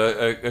bit of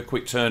a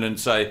quick turn and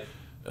say...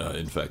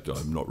 in fact,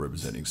 I'm not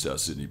representing South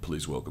Sydney.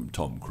 Please welcome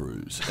Tom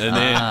Cruise. And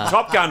then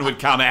Top Gun would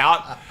come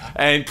out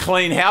and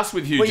clean house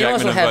with Hugh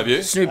Jackman and what have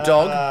you. Snoop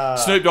Dogg.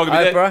 Snoop Dogg would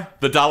be there.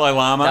 The Dalai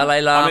Lama.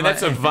 I mean,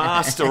 that's a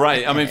vast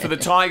array. I mean, for the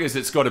Tigers,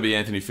 it's got to be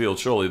Anthony Field,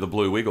 surely, the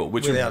Blue Wiggle,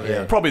 which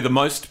is probably the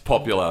most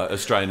popular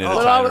Australian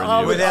entertainer in the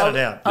US. Without a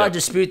doubt. I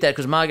dispute that,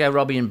 because Margot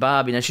Robbie and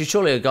Barbie, she's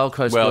surely a Gold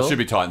Coast girl. Well, she'd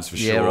be Titans for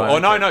sure. Right,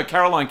 no,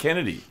 Caroline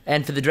Kennedy.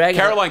 And for the Dragons?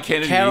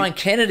 Caroline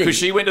Kennedy. Because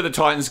she went to the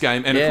Titans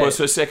game, and of course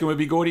her second would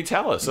be Gordy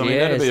Tallis. I mean,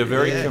 that'd be a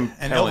very and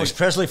Elvis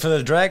Presley for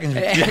the Dragons.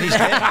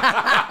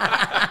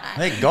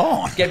 They're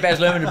gone. Get Baz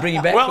Luhrmann to bring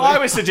you back. Well, I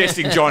was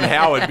suggesting John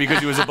Howard because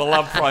he was a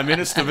beloved Prime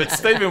Minister, but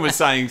Stephen was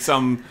saying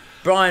some...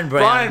 Brian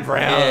Brown. Brian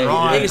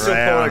Brown, mate. He's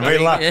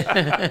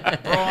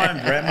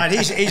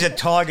a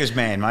Tigers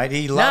man, mate.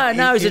 He's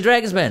a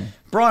Dragons man.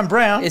 Brian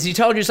Brown. Has he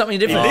told you something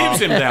different? He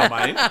lives him now,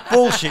 mate.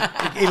 Bullshit.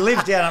 He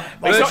lived down...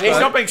 He's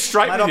not being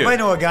straight with you. I've been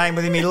to a game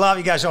with him. He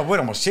goes, I went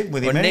almost sitting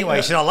with him anyway.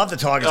 He said, I love the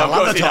Tigers. I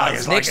love the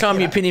Tigers. Next time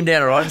you pin him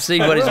down, all right, and see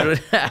what he's doing.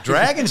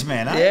 Dragons,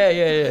 man, eh?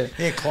 Yeah.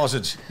 They're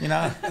closets, They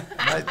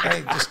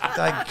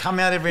come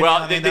out every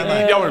now and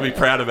then. You don't want to be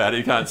proud about it.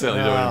 You can't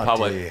certainly do it in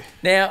public. Dear.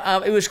 Now,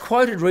 it was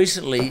quoted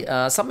recently,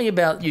 something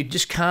about you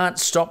just can't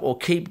stop or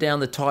keep down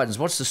the Titans.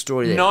 What's the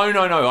story there? No.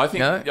 I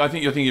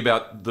think you're thinking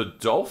about the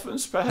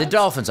Dolphins, perhaps? The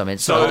Dolphins, I mean.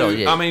 So,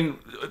 I mean,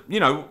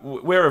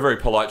 we're a very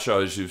polite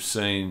show, as you've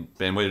seen,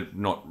 Ben. We're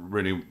not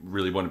really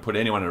want to put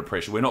anyone under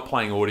pressure. We're not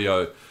playing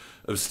audio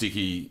of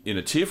Sticky in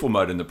a tearful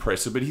mode in the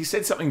presser, but he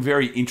said something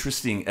very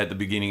interesting at the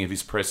beginning of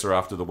his presser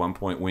after the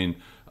 1-point win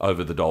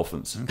over the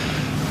Dolphins.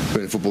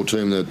 We're a football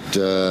team that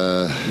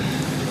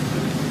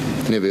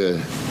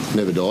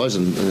never dies,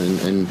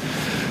 and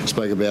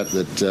spoke about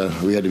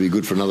that we had to be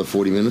good for another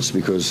 40 minutes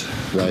because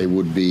they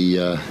wouldn't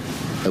go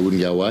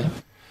away.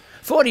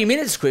 40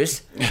 minutes,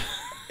 Chris.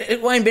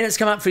 Wayne Bennett's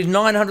come up for his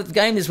 900th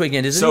game this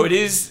weekend, isn't So he?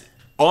 it is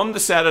on the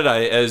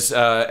Saturday, as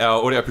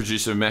our audio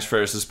producer, Mash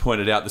Ferris, has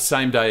pointed out, the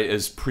same day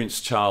as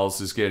Prince Charles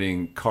is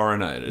getting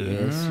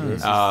coronated.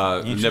 Yes.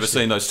 I've never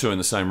seen those two in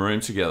the same room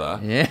together.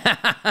 Yeah.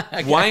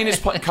 Okay. Wayne is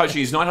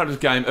coaching his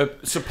 900th game.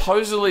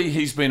 Supposedly,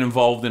 he's been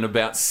involved in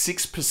about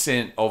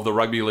 6% of the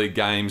rugby league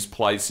games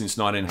played since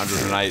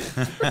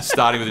 1908,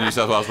 starting with the New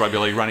South Wales Rugby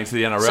League, running to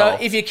the NRL. So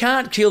if you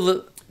can't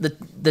kill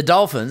the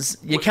Dolphins,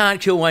 you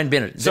can't kill Wayne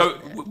Bennett. So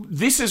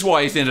this is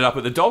why he's ended up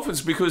at the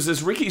Dolphins, because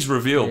as Ricky's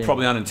revealed,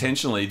 probably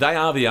unintentionally, they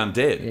are the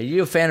undead. Are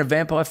you a fan of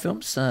vampire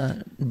films,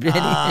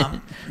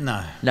 Benny?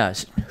 No. No.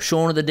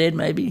 Shaun of the Dead,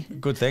 maybe?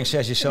 Good, thanks.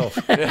 How's yourself?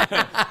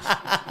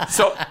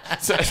 So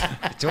what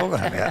are you talking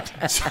about?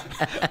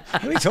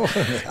 What are you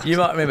talking about? You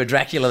might remember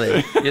Dracula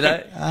there, you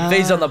know?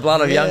 Feeds on the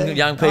blood of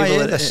young people. Oh,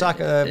 yeah, the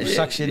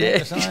sucks your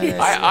neck or something.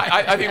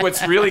 I think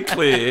what's really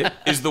clear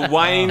is that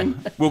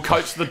Wayne will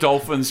coach the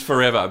Dolphins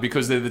forever,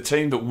 because they're the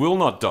team that will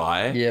not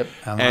die. Yep.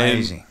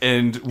 Amazing.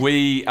 And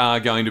we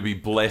are going to be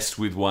blessed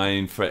with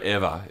Wayne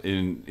forever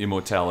in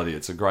immortality.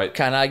 It's a great...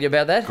 Can't argue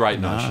about that. Great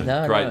notion.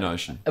 Great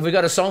notion. Have we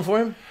got a song for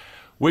him?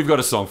 We've got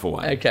a song for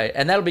Wayne. Okay,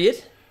 and that'll be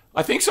it?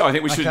 I think so. I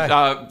think we should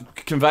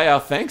convey our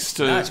thanks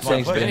to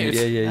Benny.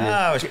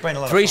 Yeah. It's been a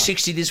lot of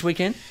 360 this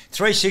weekend?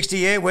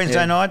 360,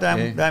 Wednesday night.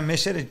 Don't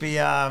miss it. It'd be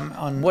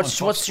on.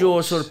 What's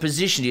your sort of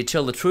position? Do you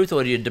tell the truth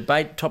or do you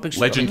debate topics?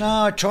 Legend.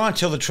 No, I try and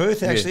tell the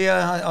truth. Actually,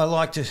 I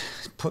like to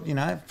put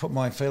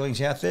my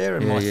feelings out there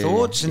and my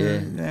thoughts,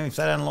 and if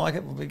they don't like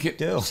it, we'll be good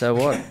deal. So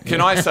what?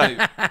 Can I say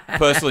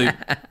personally,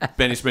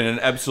 Ben, it's been an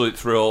absolute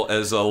thrill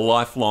as a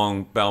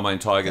lifelong Balmain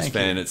Tigers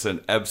fan. It's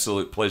an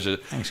absolute pleasure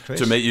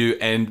to meet you,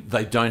 and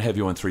they don't have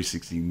you on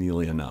 360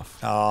 nearly enough.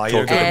 Oh,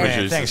 you're a good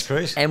man. Thanks,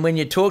 Chris. And when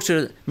you talk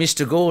to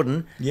Mr.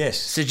 Gordon,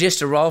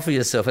 suggest a role for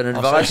yourself, an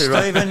advisory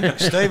role.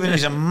 Stephen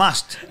is a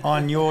must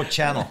on your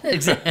channel.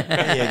 Exactly.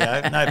 There you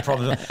go. No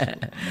problem.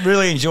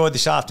 Really enjoyed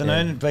this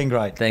afternoon. It's been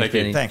great. Thank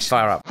you. Thanks.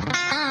 Fire up.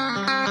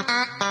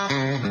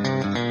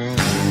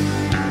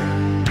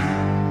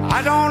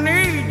 I don't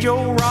need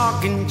your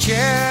rocking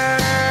chair,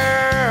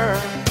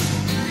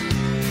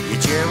 your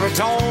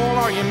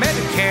Geritol or your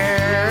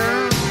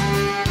Medicare.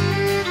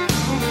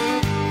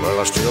 Well,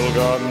 I still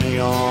got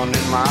neon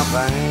in my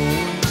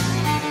veins.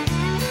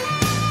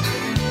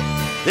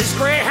 This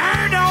gray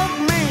hair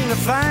don't mean a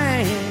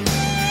thing.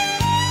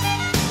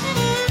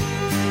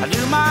 I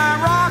do my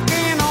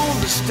rocking on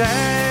the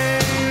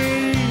stage.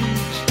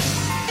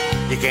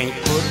 You can't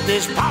put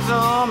this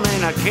possum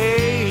in a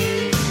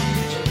cage.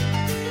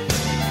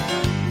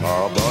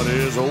 Our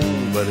body's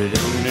old, but it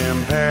ain't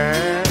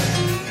impaired.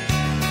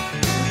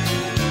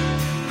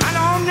 I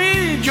don't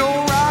need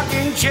your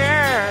rocking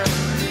chair.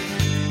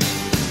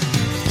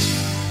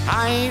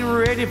 I ain't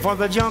ready for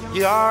the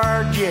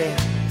junkyard yet,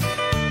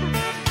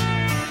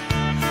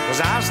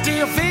 'cause I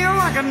still feel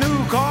like a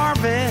new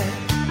Corvette.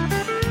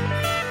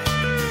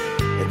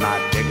 It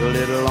might take a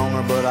little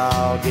longer, but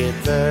I'll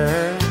get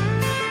there.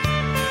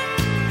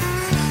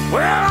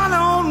 Well, I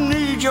don't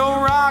need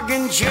your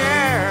rocking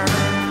chair.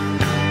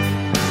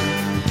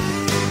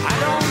 I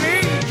don't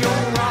need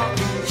your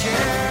rocking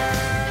chair.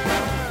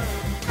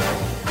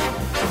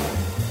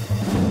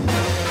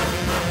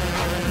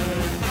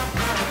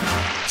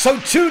 So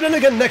tune in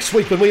again next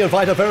week when we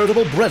invite a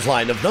veritable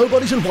breadline of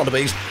nobodies and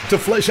wannabes to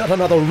flesh out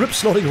another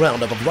rip-snorting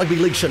roundup of rugby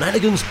league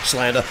shenanigans,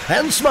 slander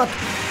and smut,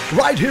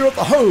 right here at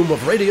the home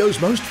of radio's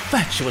most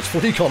fatuous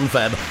footy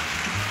confab.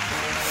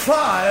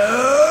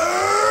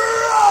 Fire